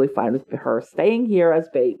was totally fine with her staying here as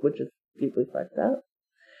bait, which is deeply fucked up.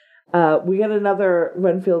 We get another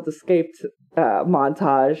Renfield escaped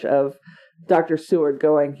montage of Dr. Seward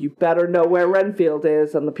going, you better know where Renfield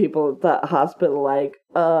is, and the people at the hospital like,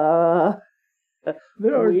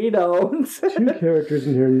 There are we don't. two characters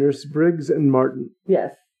in here, Nurse Briggs and Martin.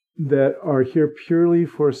 Yes. That are here purely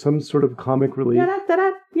for some sort of comic relief.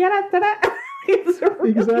 It's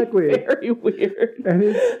really exactly. Very weird.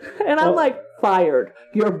 And I'm like, fired.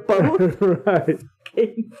 You're both right.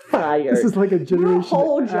 Fired. This is like a generation Your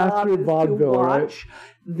whole job after is vaudeville, to watch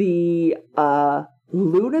the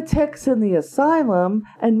lunatics in the asylum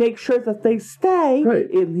and make sure that they stay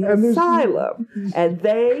in the asylum. And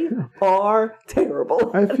they are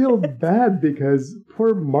terrible. I feel bad because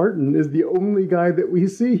poor Martin is the only guy that we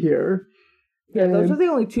see here. Yeah, those are the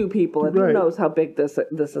only two people, and who knows how big this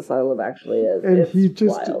asylum actually is. And it's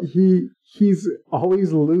wild. he's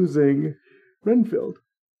always losing Renfield.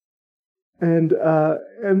 And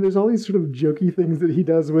there's all these sort of jokey things that he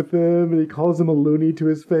does with him, and he calls him a loony to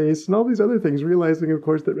his face, and all these other things, realizing, of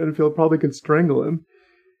course, that Renfield probably could strangle him.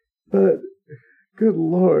 But, good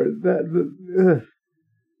Lord,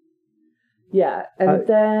 Yeah, and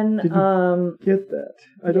then... get that.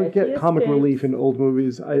 I don't get comic relief in old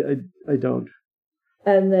movies. I don't.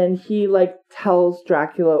 And then he, tells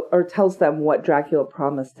Dracula, or tells them what Dracula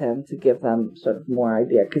promised him to give them sort of more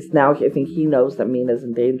idea. Because now I think he knows that Mina's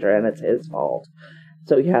in danger and it's his fault.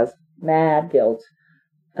 So he has mad guilt.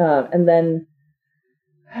 And then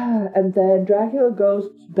Dracula goes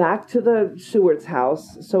back to the Seward's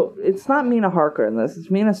house. So it's not Mina Harker in this. It's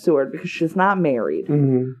Mina Seward because she's not married.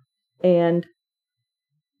 Mm-hmm. And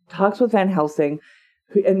talks with Van Helsing.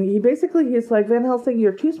 And he's like, Van Helsing,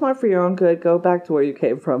 you're too smart for your own good. Go back to where you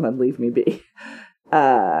came from and leave me be.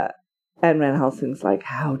 And Van Helsing's like,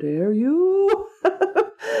 how dare you?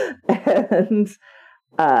 And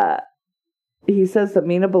he says that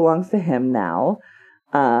Mina belongs to him now.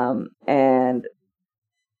 And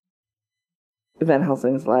Van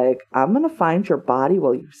Helsing's like, I'm going to find your body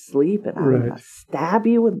while you sleep and I'm going to stab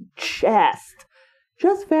you in the chest.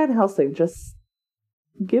 Just Van Helsing, just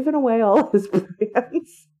giving away all his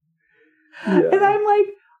plans. Yeah. And I'm like,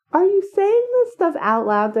 are you saying this stuff out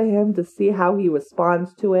loud to him to see how he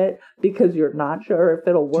responds to it? Because you're not sure if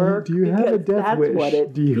it'll work? Do you have a death wish?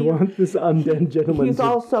 Do you want this undead gentleman? He's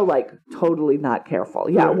also totally not careful.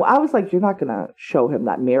 Yeah, well, I was like, you're not going to show him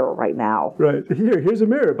that mirror right now. Right. Here's a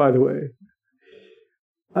mirror, by the way.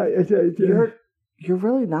 You're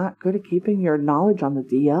really not good at keeping your knowledge on the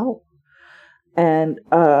DL. And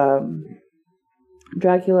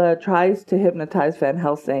Dracula tries to hypnotize Van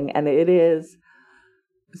Helsing, and it is...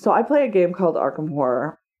 So I play a game called Arkham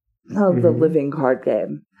Horror, the living card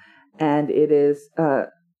game, and it is...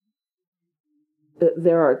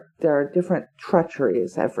 there are different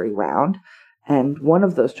treacheries every round, and one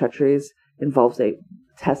of those treacheries involves a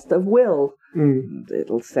test of will.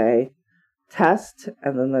 It'll say test,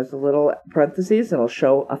 and then there's a little parentheses, and it'll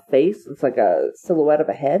show a face. It's like a silhouette of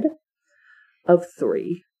a head of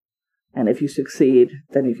 3. And if you succeed,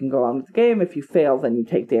 then you can go on with the game. If you fail, then you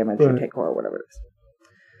take damage or take horror, whatever it is.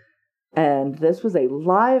 And this was a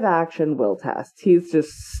live action will test. He's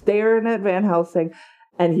just staring at Van Helsing,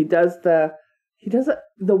 and he does the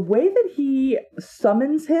way that he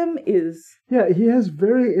summons him is... Yeah, he has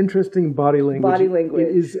very interesting body language.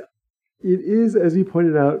 It is, as you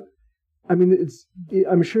pointed out, I mean,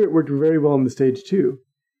 I'm sure it worked very well on the stage too,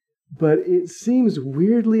 but it seems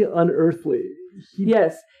weirdly unearthly.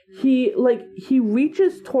 He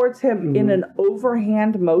reaches towards him in an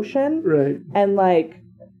overhand motion, and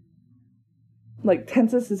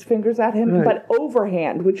tenses his fingers at him, but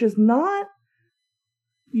overhand, which is not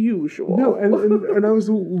usual. No, and I was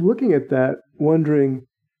looking at that, wondering,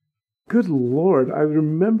 good Lord, I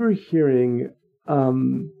remember hearing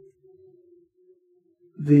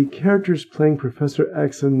the characters playing Professor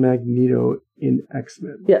X and Magneto in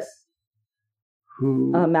X-Men. Yes.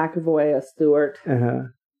 Who McAvoy, Stewart.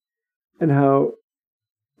 And how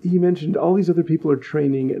he mentioned all these other people are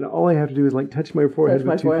training, and all I have to do is touch my forehead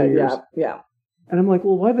with 2 fingers. Yeah. And I'm like,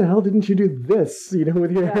 well, why the hell didn't you do this,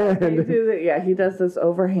 with your hand? He does this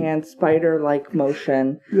overhand spider-like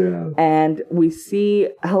motion. Yeah. And we see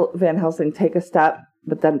Van Helsing take a step,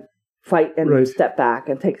 but then fight and step back,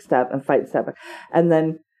 and take a step and fight and step back. And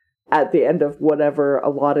then at the end of whatever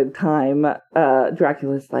allotted time,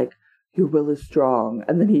 Dracula's like, your will is strong.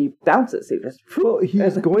 And then he bounces. He's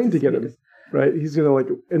going to get him, right? He's going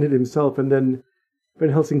to end it himself. And then Van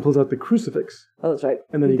Helsing pulls out the crucifix. Oh, that's right.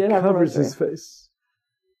 And then he covers his face.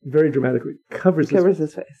 Very dramatically. Covers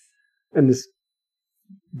his face. And this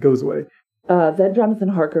goes away. Then Jonathan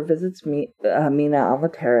Harker visits Mina on the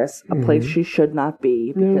terrace, a place she should not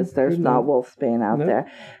be because there's not Wolfsbane out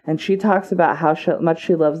there. And she talks about how much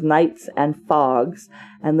she loves nights and fogs.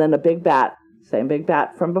 And then a big bat. Same big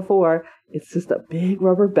bat from before. It's just a big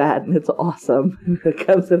rubber bat, and it's awesome. It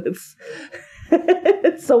comes and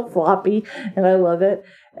It's so floppy, and I love it.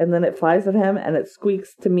 And then it flies at him, and it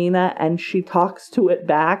squeaks to Mina, and she talks to it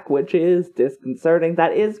back, which is disconcerting.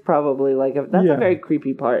 That is probably that's a very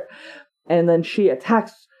creepy part. And then she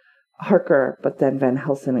attacks Harker, but then Van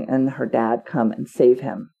Helsing and her dad come and save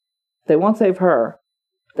him. They won't save her.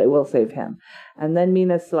 They will save him. And then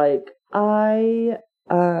Mina's like, we're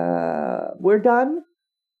done.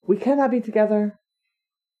 We cannot be together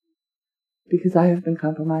because I have been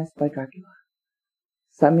compromised by Dracula.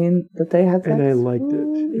 Does that mean that they had sex? And I liked it.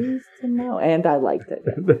 Is to know. And I liked it.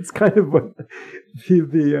 That's kind of what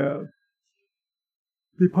the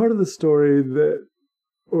part of the story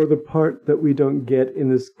or the part that we don't get in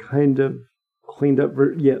this kind of cleaned up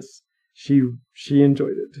version. Yes, she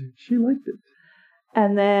enjoyed it. She liked it.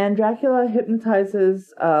 And then Dracula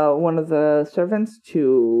hypnotizes one of the servants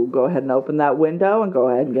to go ahead and open that window and go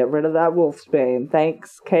ahead and get rid of that wolfsbane.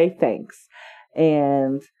 Thanks, Kay, thanks.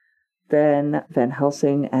 And then Van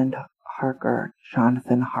Helsing and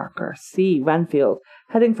Jonathan Harker, see Renfield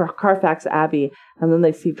heading for Carfax Abbey, and then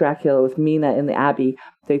they see Dracula with Mina in the Abbey.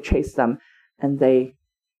 They chase them, and they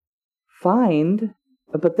find,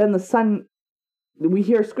 but then the sun, we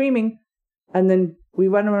hear screaming, and then we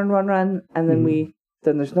run, and then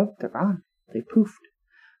then there's they're gone. They poofed.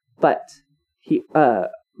 But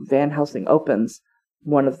Van Helsing opens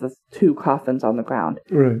one of the two coffins on the ground.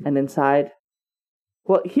 Right. And inside,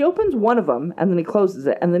 well, he opens one of them, and then he closes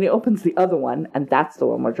it, and then he opens the other one, and that's the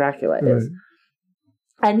one where Dracula is.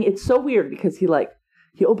 And it's so weird because he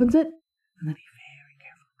opens it, and then he very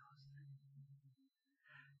carefully closes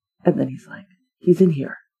it. And then he's like, he's in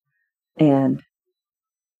here. And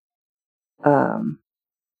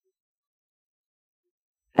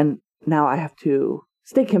now I have to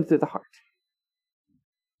stake him through the heart.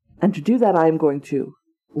 And to do that, I am going to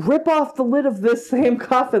rip off the lid of this same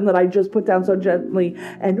coffin that I just put down so gently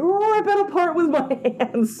and rip it apart with my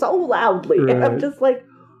hands so loudly. Right. And I'm just like,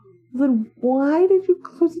 then why did you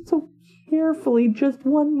close it so carefully just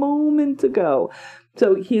one moment ago?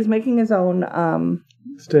 So he's making his own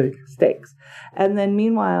stakes. And then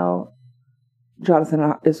meanwhile,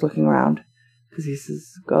 Jonathan is looking around because he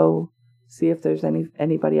says, go see if there's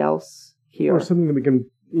anybody else here. Or something that we can,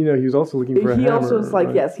 he was also looking for a hammer. He also is like,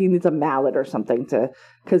 yes, he needs a mallet or something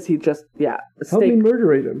because he just, help me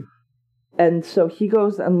murderate him. And so he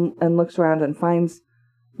goes and looks around and finds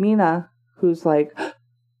Mina, who's like,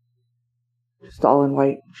 just all in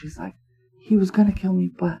white. She's like, he was going to kill me,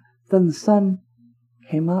 but then the sun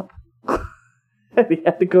came up and he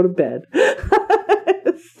had to go to bed.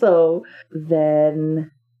 So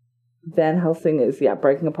then Van Helsing is,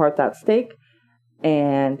 breaking apart that stake,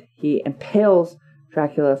 and he impales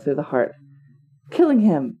Dracula through the heart, killing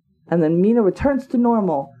him. And then Mina returns to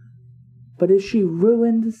normal. But is she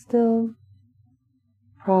ruined still?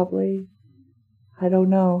 Probably. I don't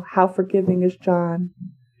know. How forgiving is John?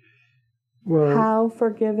 Well, how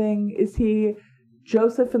forgiving? Is he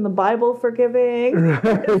Joseph in the Bible forgiving?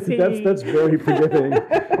 Right. That's very forgiving.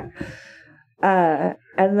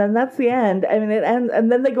 And then that's the end. I mean, it ends,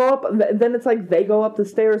 and then they go up. Then it's like they go up the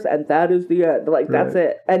stairs, and that is the end. Like that's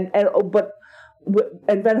it. And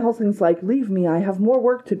Van Helsing's like, leave me. I have more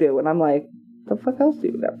work to do. And I'm like, the fuck else do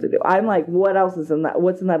you have to do? I'm like, what else is in that?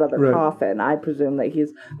 What's in that other coffin? I presume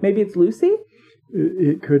that maybe it's Lucy.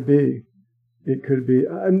 It could be. It could be.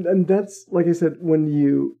 And that's like I said.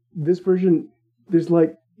 This version,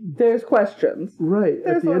 there's questions. Right.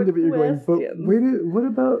 At the end of it, you're going, but wait, what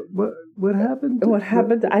about, what happened? What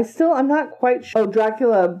happened? I'm not quite sure. Oh,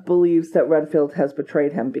 Dracula believes that Renfield has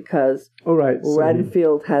betrayed him because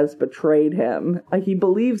Renfield has betrayed him. He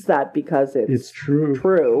believes that because it's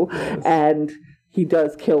true. Yes. And he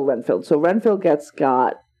does kill Renfield. So Renfield gets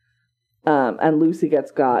got, and Lucy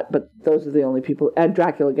gets got, but those are the only people, and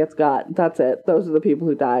Dracula gets got. That's it. Those are the people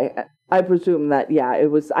who die. I presume that,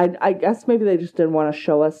 it was, I guess maybe they just didn't want to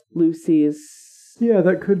show us Lucy's... Yeah,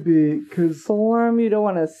 that could be, because... form. You don't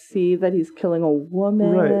want to see that he's killing a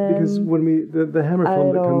woman. Right, because when the Hammer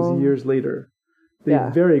film that comes years later, they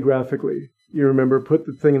very graphically, you remember, put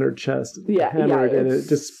the thing in her chest, hammer it, and it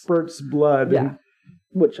just spurts blood. Yeah,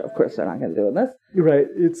 which, of course, they're not going to do in this. Right,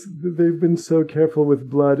 they've been so careful with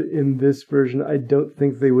blood in this version, I don't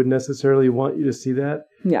think they would necessarily want you to see that.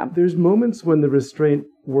 Yeah. There's moments when the restraint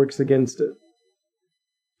works against it.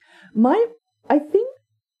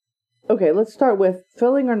 Okay, let's start with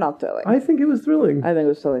thrilling or not thrilling. I think it was thrilling. I think it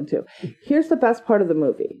was thrilling too. Here's the best part of the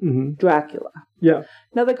movie. Mm-hmm. Dracula. Yeah.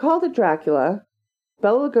 Now they called it Dracula.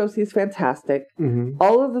 Bela Lugosi is fantastic. Mm-hmm.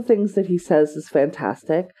 All of the things that he says is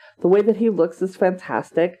fantastic. The way that he looks is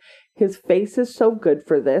fantastic. his face is so good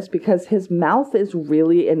for this because his mouth is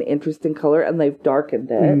really an interesting color and they've darkened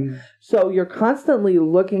it. So you're constantly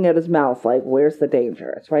looking at his mouth like, where's the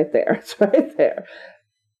danger? It's right there. It's right there.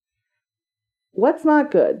 What's not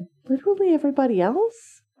good? Literally everybody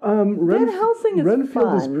else? Van Helsing is Renfield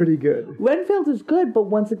fun. is pretty good. Renfield is good, but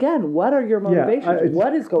once again, what are your motivations?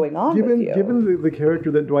 What is going on with you? Given the character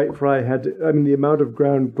that Dwight Fry had to, the amount of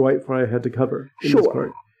ground Dwight Fry had to cover in this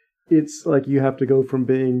part, it's like you have to go from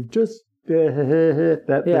being just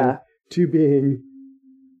that thing to being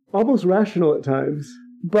almost rational at times.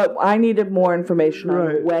 But I needed more information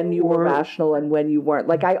on when you were rational and when you weren't.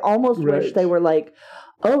 Like, I almost wish they were like,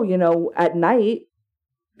 oh, at night,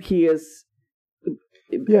 he is...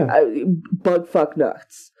 bug fuck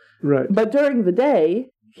nuts. Right. But during the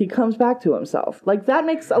day, he comes back to himself. Like, that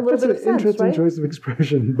makes a little bit of sense, right? That's an interesting choice of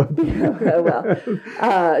expression. But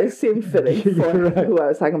it seemed fitting for who I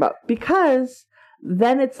was talking about. Because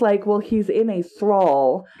then it's like, well, he's in a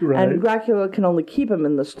thrall, and Dracula can only keep him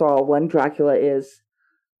in the thrall when Dracula is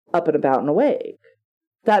up and about and awake.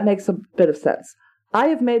 That makes a bit of sense. I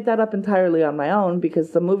have made that up entirely on my own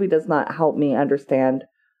because the movie does not help me understand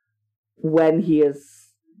when he is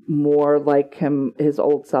more like his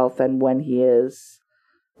old self and when he is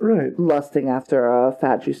lusting after a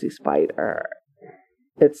fat, juicy spider.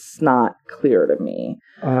 It's not clear to me.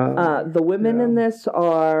 The women in this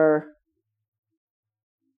are...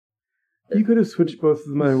 You could have switched both of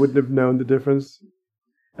them. I wouldn't have known the difference,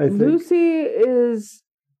 I think. Lucy is,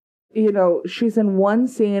 she's in one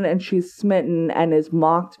scene and she's smitten and is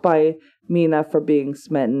mocked by Mina for being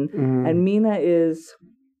smitten. And Mina is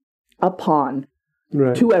a pawn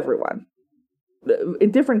to everyone.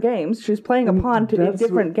 In different games, she's playing a pawn in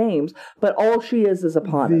different games, but all she is a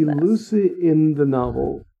pawn in this. The Lucy in the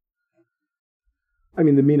novel, the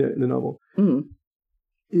Mina in the novel,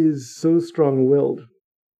 is so strong-willed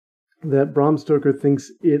that Bram Stoker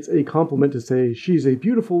thinks it's a compliment to say she's a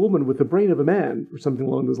beautiful woman with the brain of a man, or something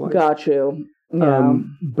along those lines. Got you. Yeah.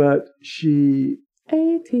 But she...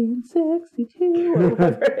 1862 or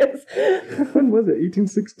whatever it is. When was it?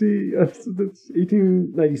 1860? That's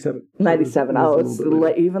 1897. 97. It's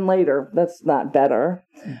even later. That's not better.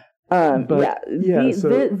 This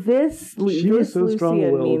Lucy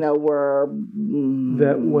and Mina were...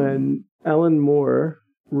 that when Alan Moore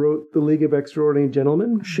wrote The League of Extraordinary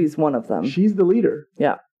Gentlemen... She's one of them. She's the leader.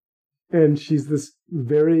 Yeah. And she's this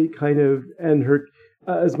very kind of... And her...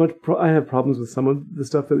 I have problems with some of the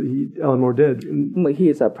stuff that Alan Moore did.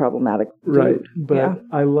 He's a problematic dude. Right, but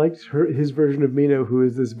I liked his version of Mina, who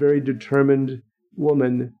is this very determined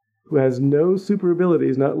woman who has no super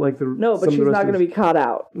abilities, not like the... No, but she's not going to be caught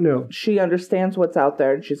out. No. She understands what's out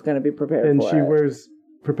there, and she's going to be prepared for it. And she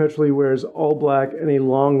perpetually wears all black and a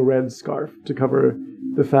long red scarf to cover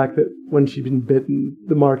the fact that when she's been bitten,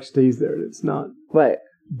 the mark stays there. It's not... Right.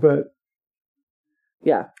 But...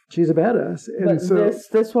 Yeah. She's a badass. And but so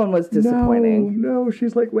this one was disappointing. No,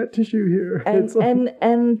 she's like wet tissue here.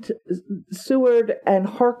 And Seward and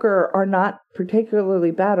Harker are not particularly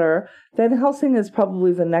better. Van Helsing is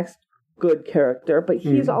probably the next good character, but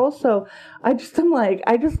he's also... I just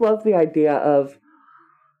love the idea of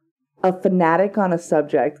a fanatic on a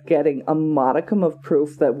subject getting a modicum of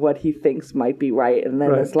proof that what he thinks might be right, and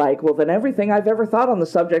then it's like, well, then everything I've ever thought on the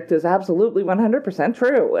subject is absolutely 100%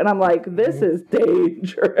 true. And I'm like, this is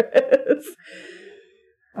dangerous.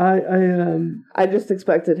 I just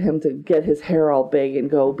expected him to get his hair all big and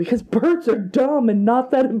go, because birds are dumb and not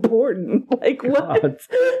that important. Like, what?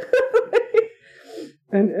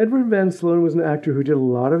 And Edward Van Sloan was an actor who did a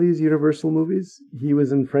lot of these Universal movies. He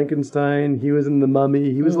was in Frankenstein. He was in The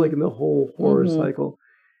Mummy. He was like in the whole horror cycle.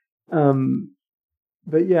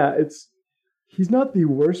 But yeah, he's not the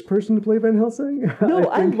worst person to play Van Helsing. No,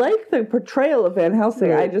 I like the portrayal of Van Helsing.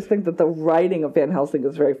 Right. I just think that the writing of Van Helsing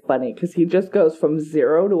is very funny because he just goes from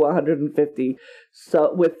 0 to 150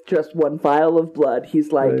 with just one vial of blood.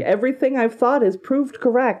 He's like, everything I've thought is proved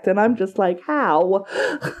correct. And I'm just like, how?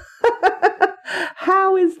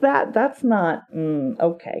 How is that? That's not...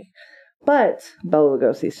 okay. But Bela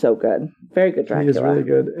Lugosi's so good. Very good Dracula. He is really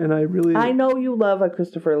good. And I know you love a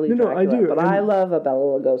Christopher Lee Dracula. I do. But I love a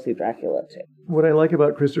Bela Lugosi Dracula, too. What I like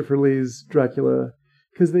about Christopher Lee's Dracula,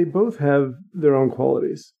 because they both have their own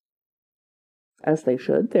qualities. As they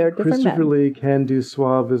should. They're different Christopher Lee can do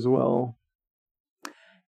suave as well.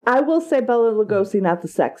 I will say Bela Lugosi not the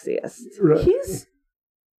sexiest. Right. He's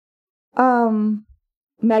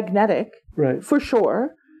magnetic. Right. For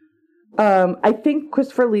sure. I think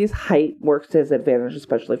Christopher Lee's height works to his advantage,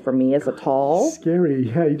 especially for me as a tall. Scary.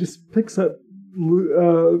 Yeah, he just picks up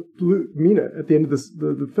Mina at the end of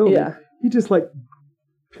the film. Yeah. He just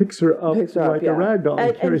picks her up like a rag doll.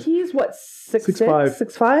 And he's what, 6'5".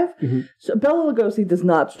 6'5"? Mm-hmm. So Bela Lugosi does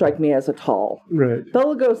not strike me as a tall. Right.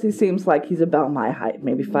 Bela Lugosi seems like he's about my height,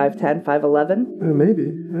 maybe 5'10", 5'11".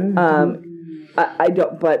 Maybe. I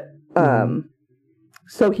don't, but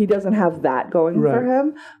so he doesn't have that going for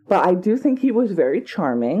him. But I do think he was very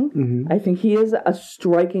charming. Mm-hmm. I think he is a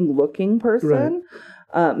striking looking person,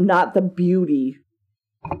 not the beauty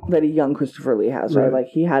that a young Christopher Lee has, right? Like,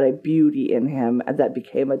 he had a beauty in him that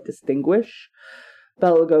became a distinguish.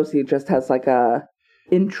 Bela Lugosi just has, like, a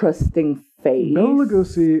interesting face. Bela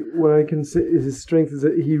Lugosi, what I can say is his strength is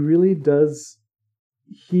that he really does...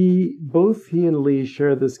 Both he and Lee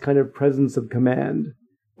share this kind of presence of command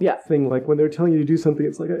thing. Like, when they're telling you to do something,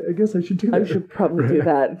 it's like, I guess I should do that. I should probably do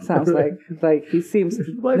that. It sounds like he seems to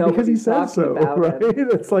know because he says so, right?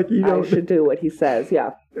 It's like, I should do what he says,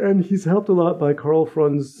 And he's helped a lot by Carl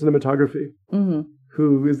Freund's cinematography,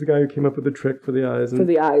 who is the guy who came up with the trick for the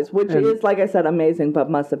eyes. Which is, like I said, amazing, but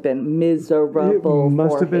must have been miserable. It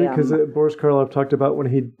must have been, because Boris Karloff talked about when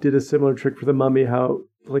he did a similar trick for The Mummy, how,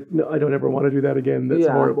 like, no, I don't ever want to do that again. That's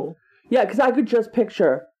horrible. Yeah, because I could just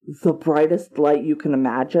picture the brightest light you can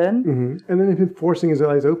imagine. Mm-hmm. And then him forcing his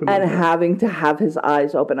eyes open. And having to have his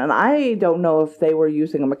eyes open. And I don't know if they were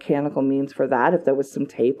using a mechanical means for that, if there was some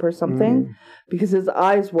tape or something. Because his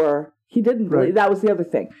eyes were... He didn't blink. That was the other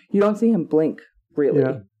thing. You don't see him blink,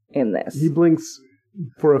 really, in this. He blinks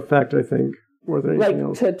for effect, I think, more than anything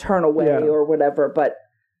else. To turn away or whatever. But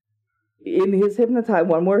in his Hypnotize,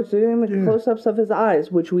 when we're doing the close-ups of his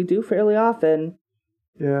eyes, which we do fairly often,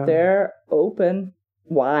 they're open...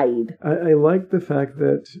 wide. I like the fact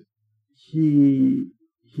that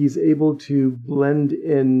he's able to blend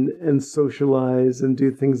in and socialize and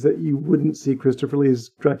do things that you wouldn't see Christopher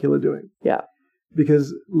Lee's Dracula doing. Yeah.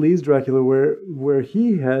 Because Lee's Dracula, where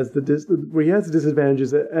he has the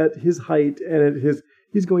disadvantages at his height and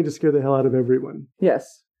he's going to scare the hell out of everyone.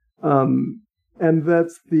 Yes. And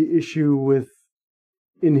that's the issue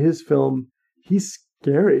in his film. He's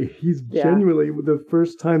scary. He's genuinely the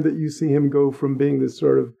first time that you see him go from being this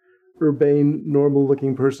sort of urbane,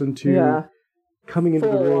 normal-looking person to coming into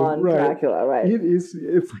the room. Full-on Dracula, right? It's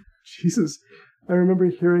like, Jesus. I remember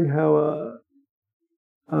hearing how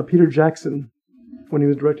Peter Jackson, when he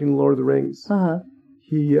was directing Lord of the Rings,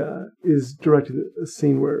 he is directing a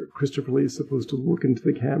scene where Christopher Lee is supposed to look into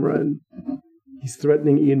the camera and he's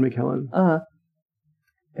threatening Ian McKellen.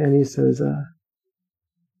 And he says,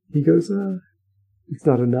 he goes, it's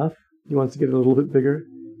not enough. He wants to get it a little bit bigger.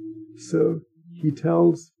 So he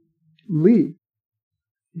tells Lee,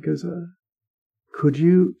 he goes, could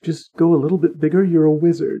you just go a little bit bigger? You're a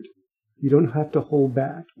wizard. You don't have to hold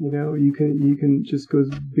back. You know, you can just go as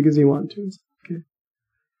big as you want to. Okay.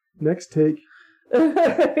 Next take.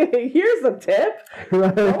 Here's a tip.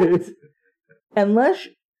 Right.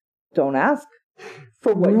 Don't ask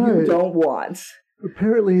for what you don't want.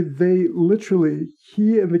 Apparently,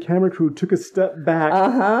 he and the camera crew took a step back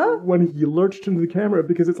when he lurched into the camera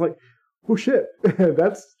because it's like, oh shit,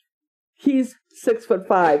 He's 6'5",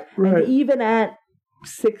 right. And even at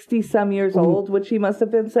 60-some years old, which he must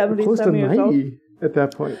have been 70-some years old. At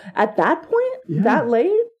that point. At that point? That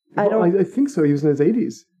late? I think so. He was in his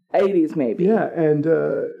 80s. 80s, maybe. Yeah, and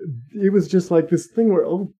it was just like this thing where,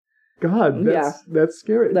 oh God, that's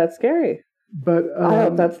scary. That's scary. But I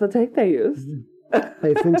hope that's the take they used.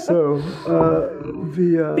 I think so.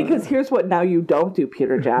 Because here's what now you don't do,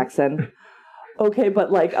 Peter Jackson. Okay,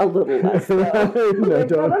 but like a little less. No.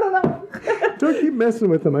 Don't keep messing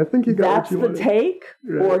with him. I think you got what you wanted. That's the take,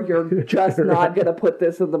 or you're just not going to put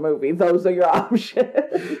this in the movie. Those are your options.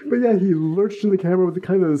 But yeah, he lurched in the camera with the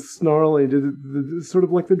kind of snarl, and he did the sort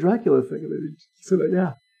of like the Dracula thing. He said,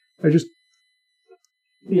 I just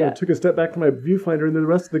took a step back from my viewfinder, and then the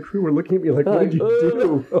rest of the crew were looking at me like, what did you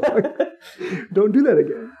do? Don't do that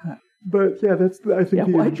again. But yeah, I think. Yeah,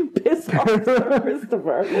 why'd you piss off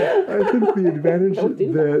Christopher? I think the advantage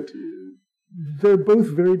that they're both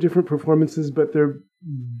very different performances, but they're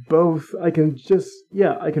both. I can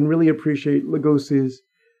really appreciate Lugosi's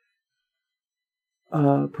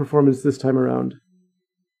performance this time around.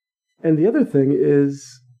 And the other thing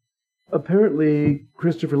is, apparently,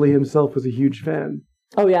 Christopher Lee himself was a huge fan.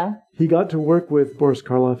 Oh yeah, he got to work with Boris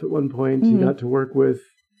Karloff at one point. Mm-hmm. He got to work with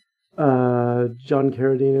John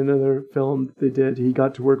Carradine in another film they did. He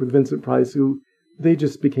got to work with Vincent Price, who they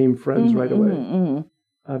just became friends right away.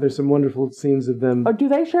 Mm-hmm. There's some wonderful scenes of them. Oh, do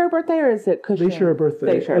they share a birthday, or is it Cushing? They share a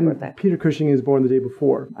birthday. They share a birthday. Peter Cushing is born the day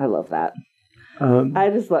before. I love that. I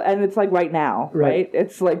just love, and it's like right now, right?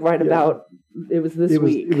 It's like about. It was this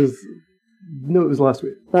week. It was last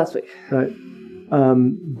week. Last week, right?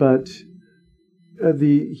 But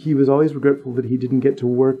he was always regretful that he didn't get to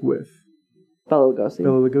work with Bela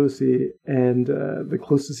Lugosi, and the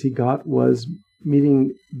closest he got was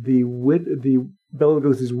meeting the Bela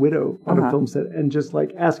Lugosi's widow on a film set and just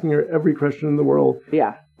like asking her every question in the world.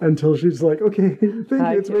 Yeah. Until she's like, okay, thank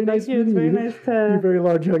you. It's very nice meeting you. Very nice to... You're a very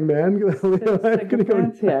large young man. I'm gonna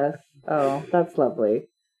go. Yes. Oh, that's lovely.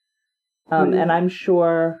 And I'm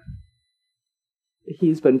sure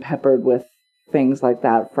he's been peppered with things like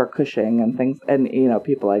that for Cushing and things, and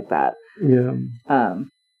people like that. Yeah.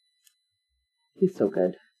 He's so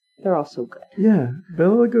good. They're all so good. Yeah,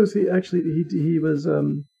 Bela Lugosi actually he was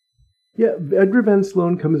Edgar Van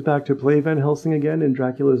Sloan comes back to play Van Helsing again in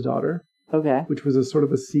Dracula's Daughter. Okay. Which was a sort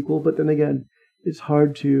of a sequel, but then again, it's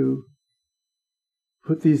hard to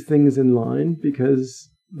put these things in line because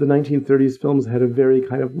the 1930s films had a very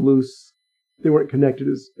kind of loose. They weren't connected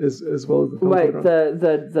as well as the films. Right.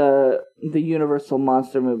 The Universal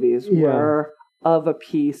monster movies were of a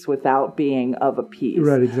piece without being of a piece.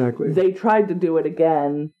 Right. Exactly. They tried to do it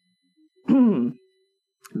again.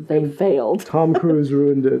 They failed. Tom Cruise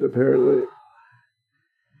ruined it, apparently.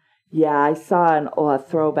 Yeah, I saw a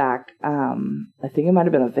throwback. I think it might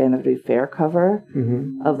have been a Vanity Fair cover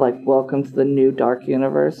of like "Welcome to the New Dark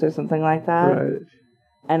Universe" or something like that. Right.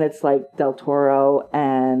 And it's like Del Toro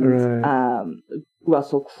and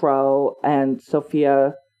Russell Crowe and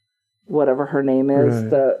Sophia, whatever her name is,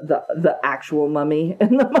 the actual mummy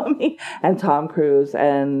in the Mummy, and Tom Cruise,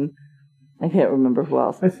 and I can't remember who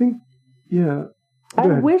else. I think, yeah. I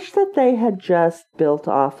wish that they had just built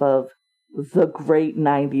off of the great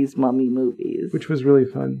 90s Mummy movies. Which was really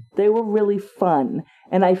fun. They were really fun.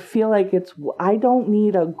 And I feel like I don't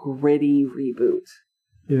need a gritty reboot.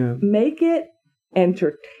 Yeah. Make it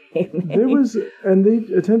entertaining. And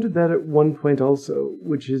they attempted that at one point also,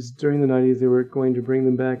 which is during the 90s they were going to bring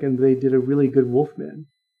them back, and they did a really good Wolfman.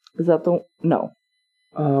 Is that no?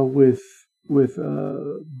 With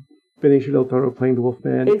Benicio del Toro playing the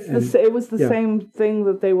Wolfman. It was the same thing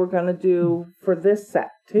that they were going to do for this set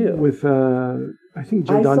too. With I think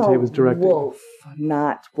Joe Dante was directing. Wolf,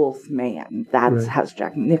 not Wolfman. That has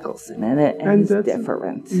Jack Nicholson in it, and it's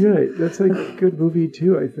different. Right, that's a good movie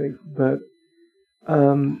too, I think. But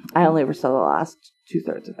I only ever saw the last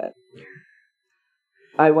 2/3 of it.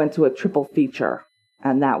 I went to a triple feature,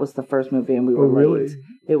 and that was the first movie, and we were late. Really?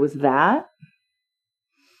 It was that.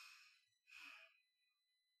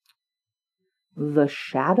 The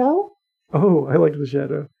Shadow? Oh, I liked The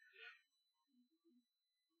Shadow.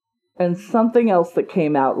 And something else that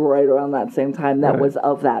came out right around that same time that was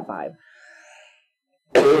of that vibe.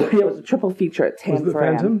 It was a triple feature at Tan Was it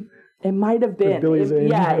Phantom? It might have been.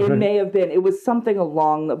 It may have been. It was something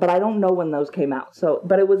along but I don't know when those came out. So,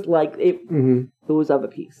 but it was like, it was of a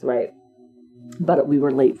piece, right? But we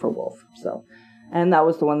were late for Wolf, so. And that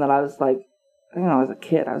was the one that I was like, as a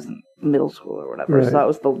kid, I was in middle school or whatever, so that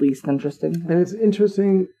was the least interesting. And it's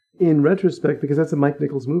interesting in retrospect because that's a Mike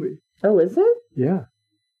Nichols movie. Oh, is it? Yeah.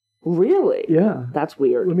 Really? Yeah. That's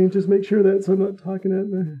weird. Let me just make sure that so I'm not talking at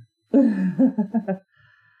my...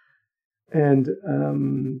 And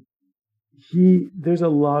there's a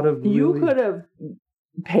lot of really... You could have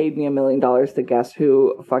paid me $1 million to guess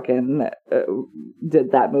who fucking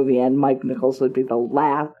did that movie, and Mike Nichols would be the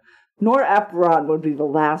last... Nor Ephron would be the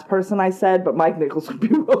last person I said, but Mike Nichols would be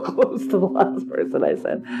real close to the last person I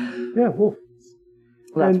said. Yeah, well...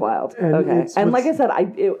 That's wild. Okay. And like I said,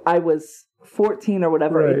 I was 14 or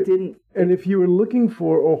whatever. Right. It didn't... And if you were looking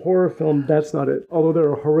for a horror film, that's not it. Although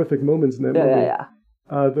there are horrific moments in that movie. Yeah.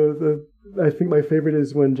 I think my favorite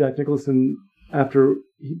is when Jack Nicholson, after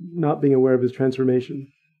not being aware of his transformation,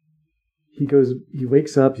 he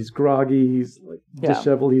wakes up, he's groggy, he's like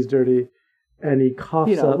disheveled, he's dirty, and he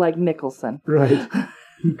coughs up. Like Nicholson. Right.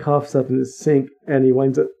 He coughs up in his sink, and he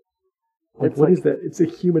winds up. What is that? It's a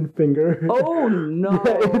human finger. Oh, no.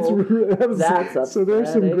 That's upsetting. So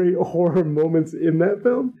there's some great horror moments in that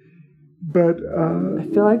film. But I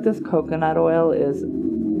feel like this coconut oil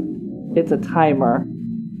it's a timer.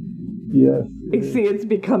 Yes. See, it's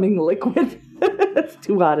becoming liquid. It's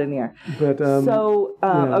too hot in here. But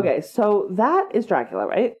okay, so that is Dracula,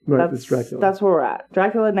 right? Right, it's Dracula. That's where we're at.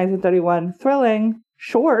 Dracula, 1931, thrilling,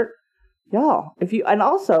 short. Y'all, if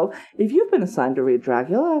you've been assigned to read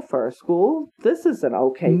Dracula for school, this is an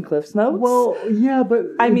okay Cliff's Notes. Well, yeah, but...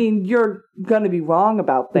 I mean, you're going to be wrong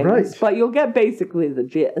about things, but you'll get basically the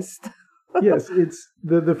gist. Yes, it's...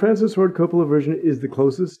 The Francis Ford Coppola version is the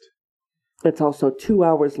closest. It's also 2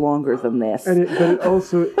 hours longer than this. But it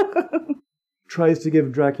also tries to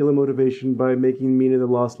give Dracula motivation by making Mina the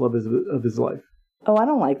lost love of his life. Oh, I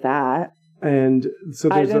don't like that. And so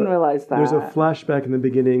I didn't realize that. There's a flashback in the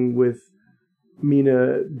beginning with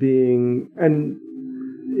Mina being... And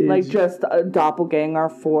like just a doppelganger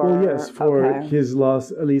for... Well, yes, for his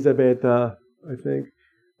lost Elisabetta, I think.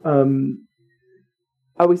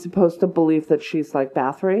 Are we supposed to believe that she's like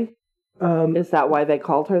Bathory? Is that why they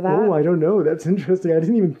called her that? Oh, I don't know. That's interesting. I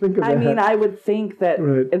didn't even think of that. I mean, I would think that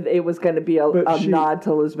it was going to be a nod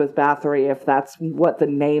to Elizabeth Bathory if that's what the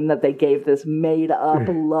name that they gave this made-up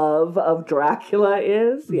love of Dracula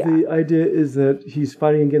is. Yeah. The idea is that he's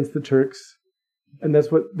fighting against the Turks, and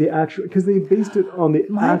that's what the actual... Because they based it on the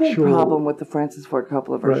My actual... big problem with the Francis Ford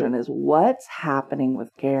Coppola version is what's happening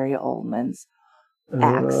with Gary Oldman's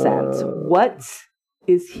accent? What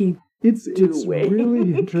is he It's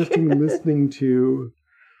really interesting listening to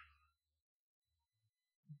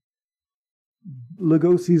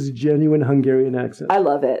Lugosi's genuine Hungarian accent. I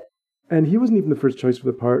love it. And he wasn't even the first choice for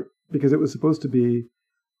the part, because it was supposed to be,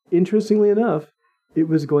 interestingly enough, it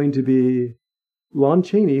was going to be Lon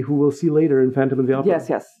Chaney, who we'll see later in Phantom of the Opera.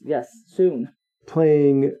 Yes, soon.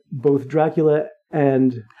 Playing both Dracula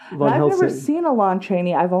and Von Helsing. I've never seen a Lon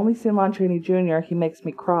Chaney. I've only seen Lon Chaney Jr. He makes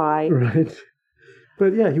me cry. Right.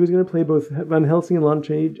 But yeah, he was going to play both Van Helsing and Lon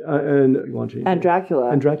Chaney and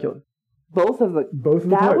Dracula. Both of the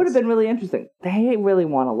that parts. Would have been really interesting. They really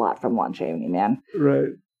want a lot from Lon Chaney, man. Right.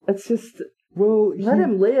 It's just let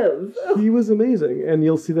him live. He was amazing, and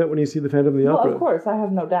you'll see that when you see the Phantom of the Opera. Well, of course, I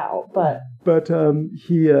have no doubt. But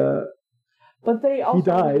he. But they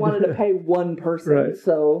also wanted to pay one person, right.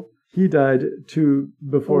 So he died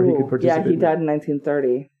before he could participate. Yeah, he died in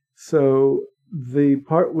 1930. So the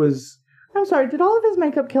part was. I'm sorry, did all of his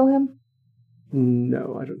makeup kill him?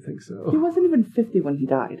 No, I don't think so. He wasn't even 50 when he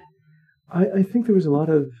died. I think there was a lot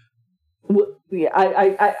of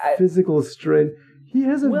physical strain. He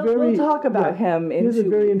has we'll talk about him in 2 weeks. He has a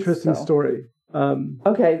very interesting story.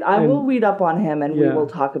 Okay, I will read up on him and we will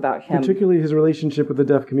talk about him. Particularly his relationship with the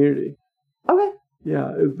deaf community. Okay.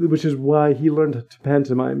 Yeah, which is why he learned to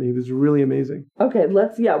pantomime. He was really amazing. Okay,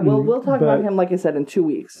 we'll talk about him, like I said, in 2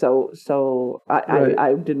 weeks. So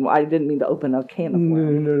I didn't mean to open a can of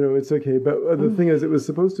worms. No, it's okay. But the thing is, it was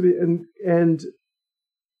supposed to be, and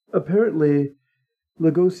apparently,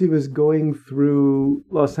 Lugosi was going through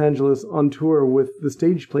Los Angeles on tour with the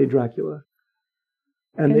stage play Dracula,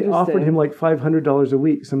 and they offered him like $500 a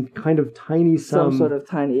week, some kind of tiny sum. Some sort of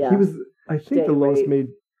tiny, yeah. He was, I think, the lowest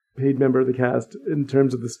paid member of the cast in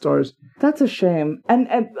terms of the stars. That's a shame. And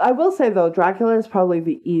I will say, though, Dracula is probably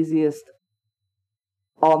the easiest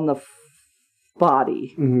on the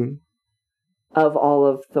body of all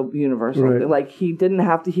of the Universal. Right. Like, he didn't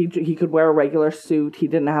have to, he could wear a regular suit. He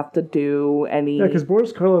didn't have to do any... Yeah, because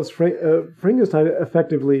Boris Karloff's Frankenstein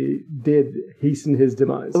effectively did hasten his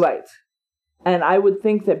demise. Right. And I would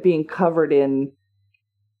think that being covered in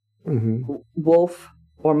wolf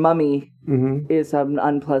or mummy is an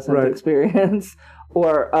unpleasant experience.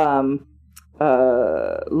 Or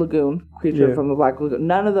Lagoon, Creature from the Black Lagoon.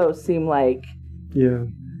 None of those seem like... Yeah.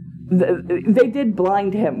 They did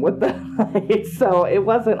blind him with the lights, so it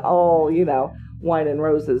wasn't all, wine and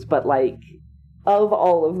roses. But, like, of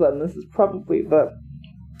all of them, this is probably the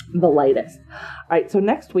lightest. All right, so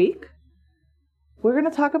next week, we're going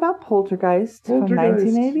to talk about Poltergeist from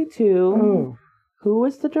 1982. Oh. Who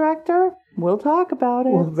was the director? We'll talk about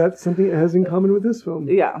it. Well, that's something it has in common with this film.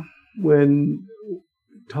 Yeah. When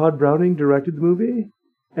Todd Browning directed the movie,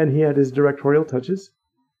 and he had his directorial touches.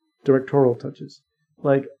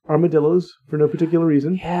 Like armadillos for no particular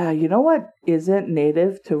reason. Yeah, you know what isn't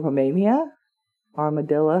native to Romania?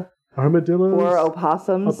 Armadillos. Or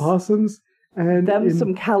opossums. And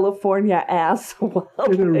some California ass.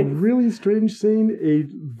 In a really strange scene, a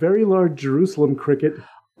very large Jerusalem cricket.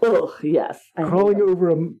 Ugh, yes. Crawling over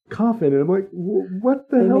a coffin. And I'm like, what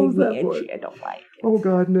the hell is that for? I don't like it. Oh,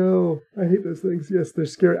 God, no. I hate those things. Yes, they're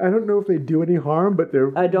scary. I don't know if they do any harm, but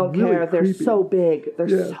they're I don't really care. creepy. They're so big. They're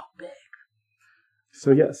so big. So,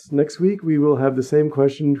 yes, next week we will have the same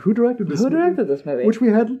question. Who directed this movie? Which we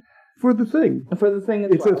had for The Thing. For The Thing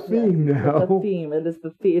as well. It's a theme now. It's a theme. It is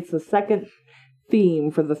it's the second theme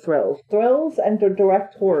for the Thrills. Thrills and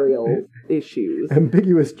directorial issues.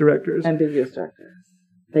 Ambiguous directors.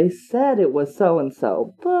 They said it was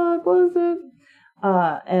so-and-so, but was it?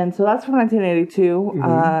 And so that's from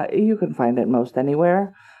 1982. You can find it most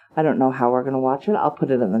anywhere. I don't know how we're going to watch it. I'll put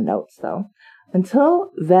it in the notes, though.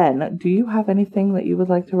 Until then, do you have anything that you would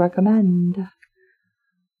like to recommend?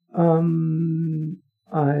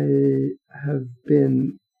 I have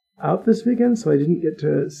been out this weekend, so I didn't get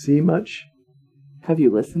to see much. Have you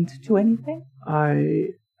listened to anything?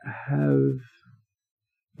 I have...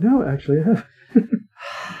 No, actually, I have.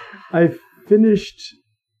 I finished...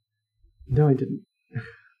 No, I didn't.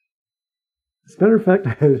 As a matter of fact,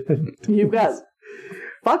 I had... You got...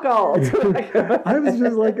 fuck all. I was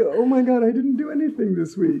just like, oh my God, I didn't do anything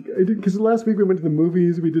this week. I did, because last week we went to the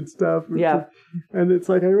movies, we did stuff. Yeah. And it's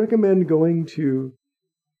like, I recommend going to,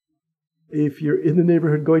 if you're in the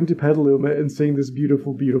neighborhood, going to Petaluma and seeing this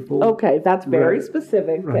beautiful, beautiful. Okay, that's very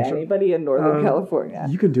specific to anybody in Northern California.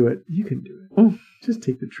 You can do it. You can do it. Just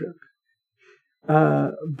take the trip.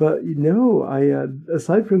 But I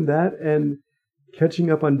aside from that and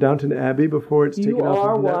catching up on Downton Abbey before it's taken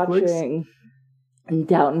off of Netflix. You are watching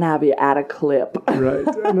Downton Abbey at a clip. Right.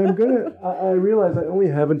 And I realize I only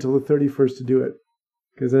have until the 31st to do it.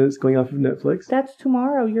 Because then it's going off of Netflix. That's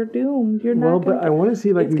tomorrow. You're doomed. You're not. Well, but I want to see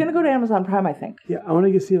if I can. It's going to go to Amazon Prime, I think. Yeah, I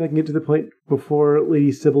want to see if I can get to the point before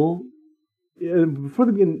Lady Sybil, before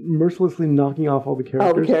they begin mercilessly knocking off all the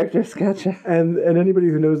characters. All the characters, gotcha. And anybody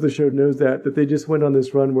who knows the show knows that they just went on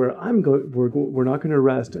this run where we're not going to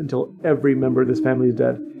rest until every member of this family is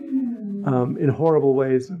dead, in horrible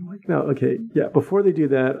ways. I'm like, no, okay, yeah. Before they do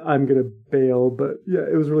that, I'm going to bail. But yeah,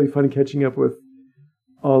 it was really fun catching up with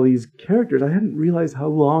all these characters. I hadn't realized how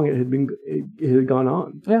long it had gone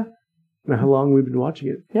on. Yeah. And how long we've been watching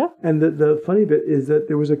it. Yeah. And the funny bit is that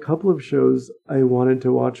there was a couple of shows I wanted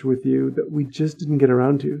to watch with you that we just didn't get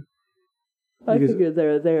around to. I figured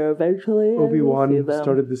they're there eventually. Obi-Wan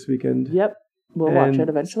started this weekend. Yep. We'll watch it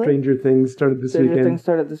eventually. Stranger Things started this weekend. Stranger Things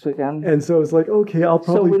started this weekend. And so it's like, okay, I'll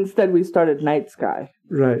probably... So instead we started Night Sky.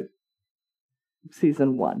 Right.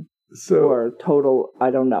 Season 1. So, or total,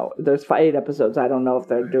 I don't know. There's 8 episodes. I don't know if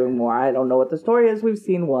they're doing more. I don't know what the story is. We've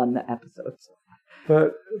seen 1 episode.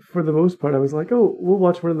 But for the most part, I was like, oh, we'll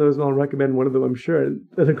watch one of those and I'll recommend one of them, I'm sure. And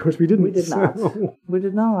of course, we didn't. We did not. We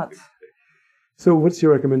did not. So what's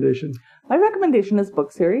your recommendation? My recommendation is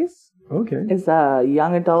book series. Okay. It's a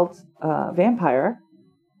young adult vampire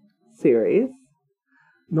series.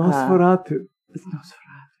 Nosferatu. It's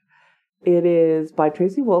Nosferatu. It is by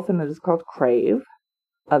Tracy Wolff and it is called Crave.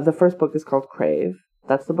 The first book is called Crave.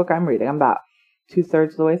 That's the book I'm reading. I'm about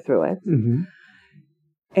 2/3 of the way through it. Mm-hmm.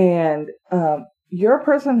 And you're a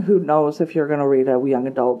person who knows if you're going to read a young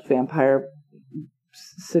adult vampire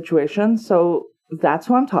situation. So that's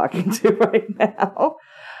who I'm talking to right now.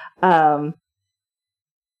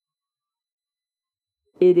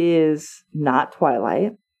 It is not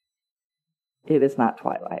Twilight. It is not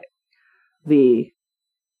Twilight. The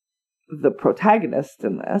protagonist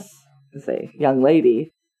in this is a young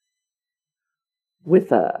lady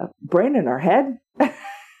with a brain in her head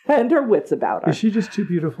and her wits about her. Is she just too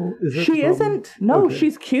beautiful? She isn't. No, okay.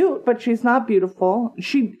 She's cute, but she's not beautiful.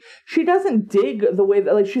 She doesn't dig the way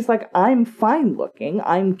that, like, she's like, I'm fine looking,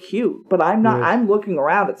 I'm cute, but I'm not. Right. I'm looking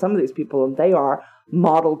around at some of these people and they are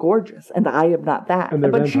model gorgeous, and I am not that. But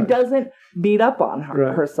vampires. She doesn't beat up on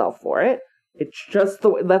herself for it. It's just the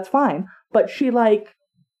way. That's fine. But she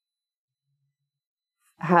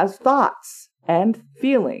has thoughts and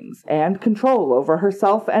feelings and control over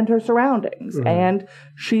herself and her surroundings. Mm-hmm. And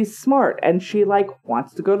she's smart and she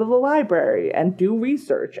wants to go to the library and do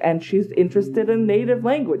research and she's interested in native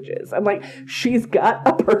languages. And she's got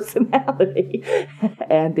a personality.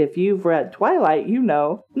 And if you've read Twilight, you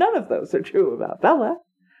know none of those are true about Bella.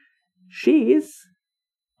 She's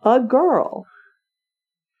a girl.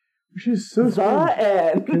 Which is so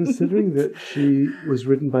strange, considering that she was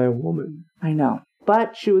written by a woman. I know.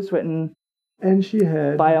 But she was written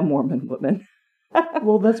by a Mormon woman.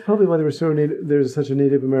 Well, that's probably why there's such a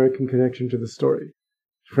Native American connection to the story,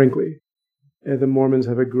 frankly. The Mormons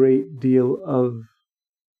have a great deal of...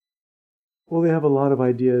 Well, they have a lot of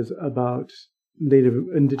ideas about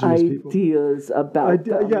indigenous people. Ideas about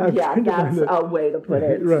them. Yeah, that's a way to put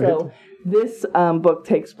it. Right. So this book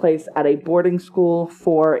takes place at a boarding school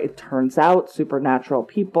for, it turns out, supernatural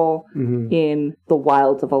people in the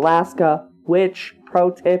wilds of Alaska, which, pro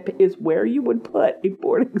tip, is where you would put a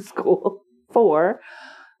boarding school for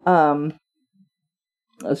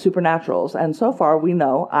supernaturals. And so far,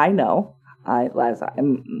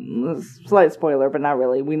 slight spoiler, but not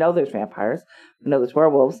really. We know there's vampires. We know there's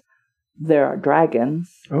werewolves. There are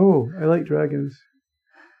dragons. Oh, I like dragons.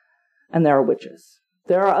 And there are witches.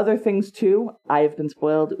 There are other things, too. I have been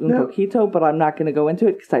spoiled un poquito, but I'm not going to go into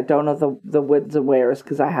it because I don't know the woods and wares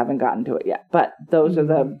because I haven't gotten to it yet. But those are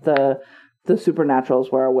the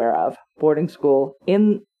supernaturals we're aware of. Boarding school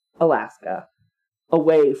in Alaska,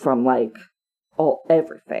 away from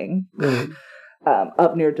everything,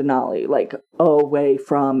 up near Denali, away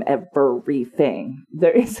from everything.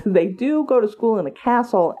 They do go to school in a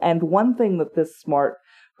castle, and one thing that this smart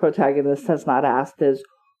protagonist has not asked is,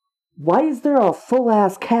 why is there a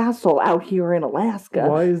full-ass castle out here in Alaska?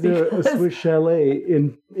 Why is there a Swiss chalet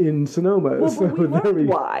in Sonoma? Well, so we learned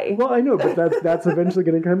why. Well, I know, but that's eventually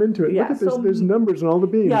going to come into it. Yeah, look at this. There's numbers on all the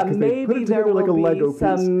beams. Yeah, maybe they put it together like a Lego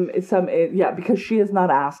piece. Yeah, because she has not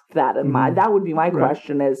asked that in mind. That would be my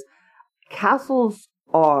question is, castles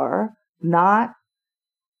are not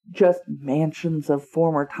just mansions of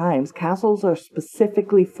former times. Castles are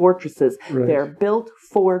specifically fortresses. Right. They're built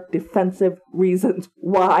for defensive reasons.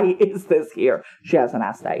 Why is this here? She hasn't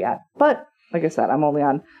asked that yet. But like I said, I'm only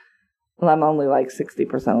like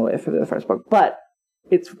 60% of the way through the first book. But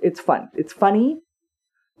it's fun. It's funny.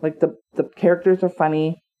 Like the characters are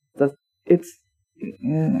funny. I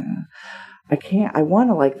want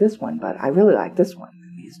to like this one, but I really like this one.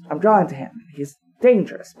 I'm drawn to him. He's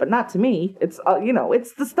dangerous, but not to me. It's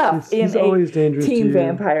it's the stuff in a teen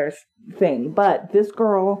vampire thing. But this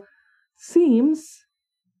girl seems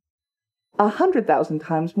 100,000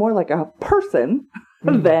 times more like a person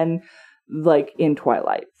than like in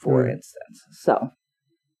Twilight, for instance. So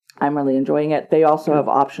I'm really enjoying it. They also have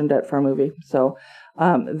optioned it for a movie. So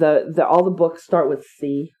all the books start with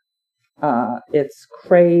C. It's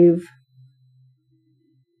Crave.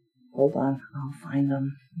 Hold on, I'll find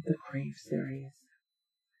them. The Crave series.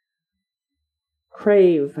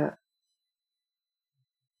 Crave,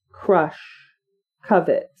 Crush,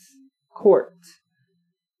 Covet, Court,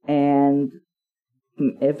 and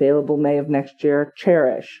available May of next year,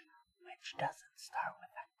 Cherish, which doesn't start with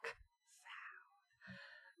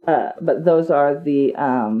a sound. But those are the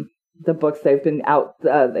books. They've been out.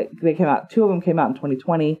 They came out. 2 of them came out in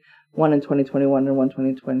 2020, 1 in 2021, and 1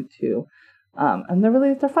 2022. And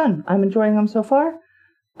they're fun. I'm enjoying them so far.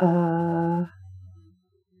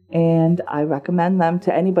 And I recommend them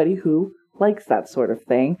to anybody who likes that sort of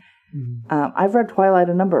thing. I've read Twilight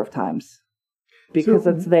a number of times because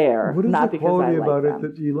it's there, not because I like them. What is the quality about it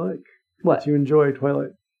that you like? What? That you enjoy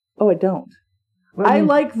Twilight? Oh, I don't. Well, I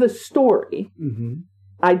like the story.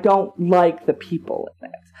 I don't like the people in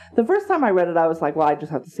it. The first time I read it, I was like, well, I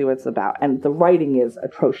just have to see what it's about. And the writing is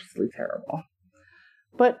atrociously terrible.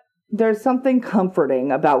 But there's something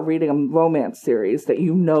comforting about reading a romance series that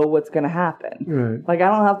you know what's going to happen. Right. Like, I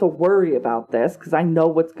don't have to worry about this because I know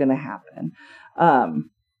what's going to happen.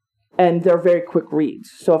 And they're very quick reads.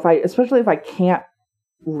 So especially if I can't,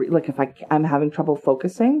 if I'm having trouble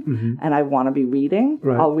focusing and I want to be reading,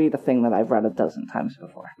 I'll read a thing that I've read a dozen times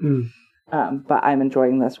before. But I'm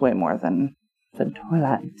enjoying this way more than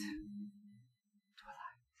Twilight.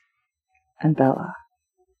 And Bella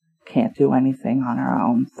can't do anything on her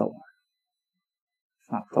own. Thorn. It's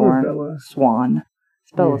not Thorn. Bella. Swan.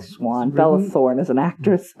 It's Bella Swan. Bella Thorne is an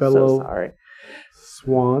actress. So sorry.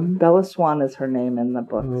 Swan? Bella Swan is her name in the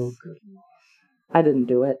books. Oh, good. I didn't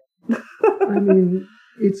do it. I mean,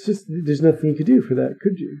 it's just, there's nothing you could do for that,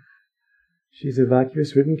 could you? She's a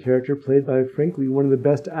vacuous-ridden character played by, frankly, one of the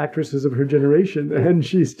best actresses of her generation, and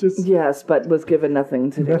she's just... Yes, but was given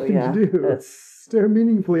nothing to do. Nothing to do. Stare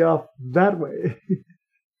meaningfully off that way.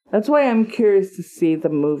 That's why I'm curious to see the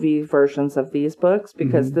movie versions of these books,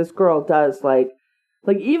 because this girl does, like,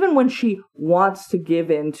 even when she wants to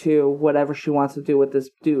give into whatever she wants to do with this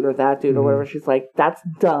dude or that dude or whatever, she's like, that's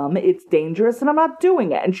dumb, it's dangerous, and I'm not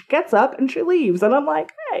doing it. And she gets up and she leaves, and I'm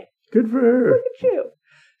like, hey. Good for her. Look at you.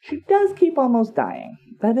 She does keep almost dying.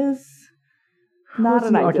 That is not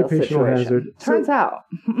an ideal occupational situation. Hazard. Turns out.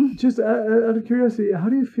 Just out of curiosity, how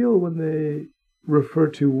do you feel when they refer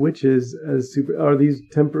to witches as are these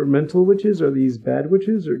temperamental witches? Are these bad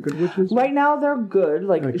witches or good witches? Right now they're good.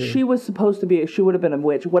 She was supposed to be, she would have been a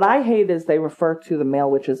witch. What I hate is they refer to the male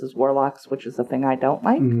witches as warlocks, which is a thing I don't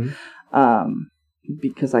like.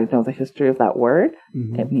 Because I know the history of that word.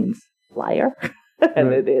 It means liar.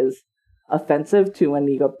 And it is offensive to a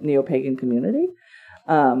neo-pagan community.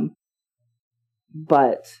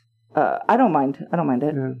 But I don't mind it.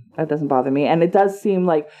 Yeah. That doesn't bother me. And it does seem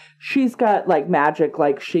like she's got like magic,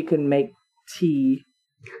 like she can make tea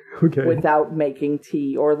without making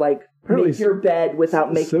tea, or like make your bed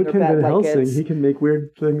without making your bed. Van Helsing, he can make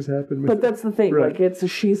weird things happen. But that's the thing. Like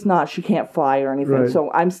she can't fly or anything. Right. So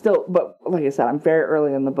I'm still, but like I said, I'm very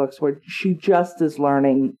early in the books where she just is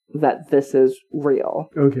learning that this is real.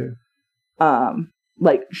 Okay.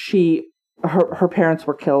 Like her parents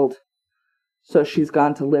were killed. So she's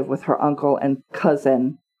gone to live with her uncle and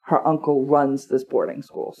cousin. Her uncle runs this boarding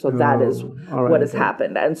school. So that is what has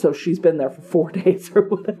happened. And so she's been there for 4 days or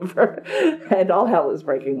whatever. And all hell is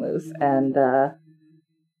breaking loose. And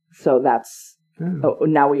so that's...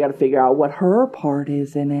 now we got to figure out what her part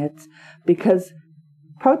is in it. Because,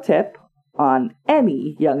 pro tip, on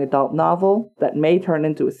any young adult novel that may turn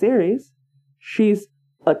into a series, she's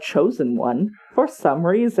a chosen one For some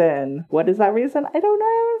reason. What is that reason? I don't know.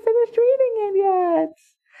 I haven't finished reading it yet.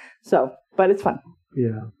 So, but it's fun.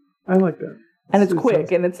 Yeah. I like that. And it's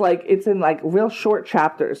quick, and it's in like real short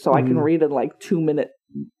chapters, so I can read in like 2-minute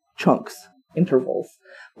chunks, intervals.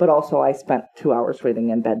 But also I spent 2 hours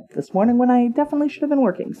reading in bed this morning when I definitely should have been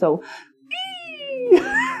working. So,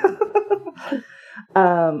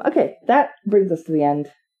 okay, that brings us to the end.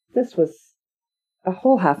 This was a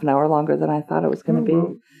whole half an hour longer than I thought it was going to be.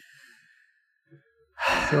 Well.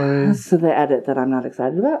 Sorry. So the edit that I'm not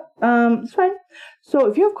excited about. It's fine. So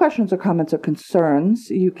if you have questions or comments or concerns,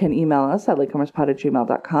 you can email us at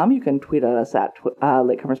latecomerspod@gmail.com. You can tweet at us at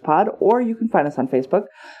latecomerspod, or you can find us on Facebook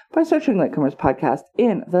by searching Latecomers Podcast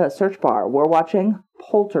in the search bar. We're watching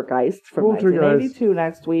Poltergeist from 1982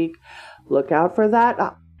 next week. Look out for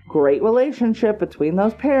that. Great relationship between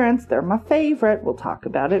those parents. They're my favorite. We'll talk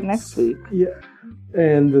about it next week. Yeah.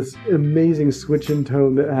 And this amazing switch in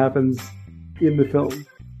tone that happens in the film.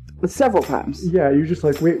 Several times. Yeah, you're just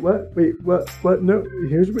like, wait, what? No,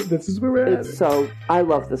 this is where we're at. So, I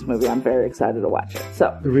love this movie. I'm very excited to watch it.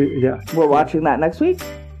 So, yeah. We're watching that next week.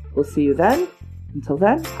 We'll see you then. Until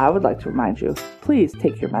then, I would like to remind you, please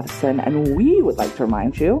take your medicine, and we would like to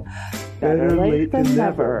remind you, better late than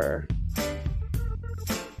never.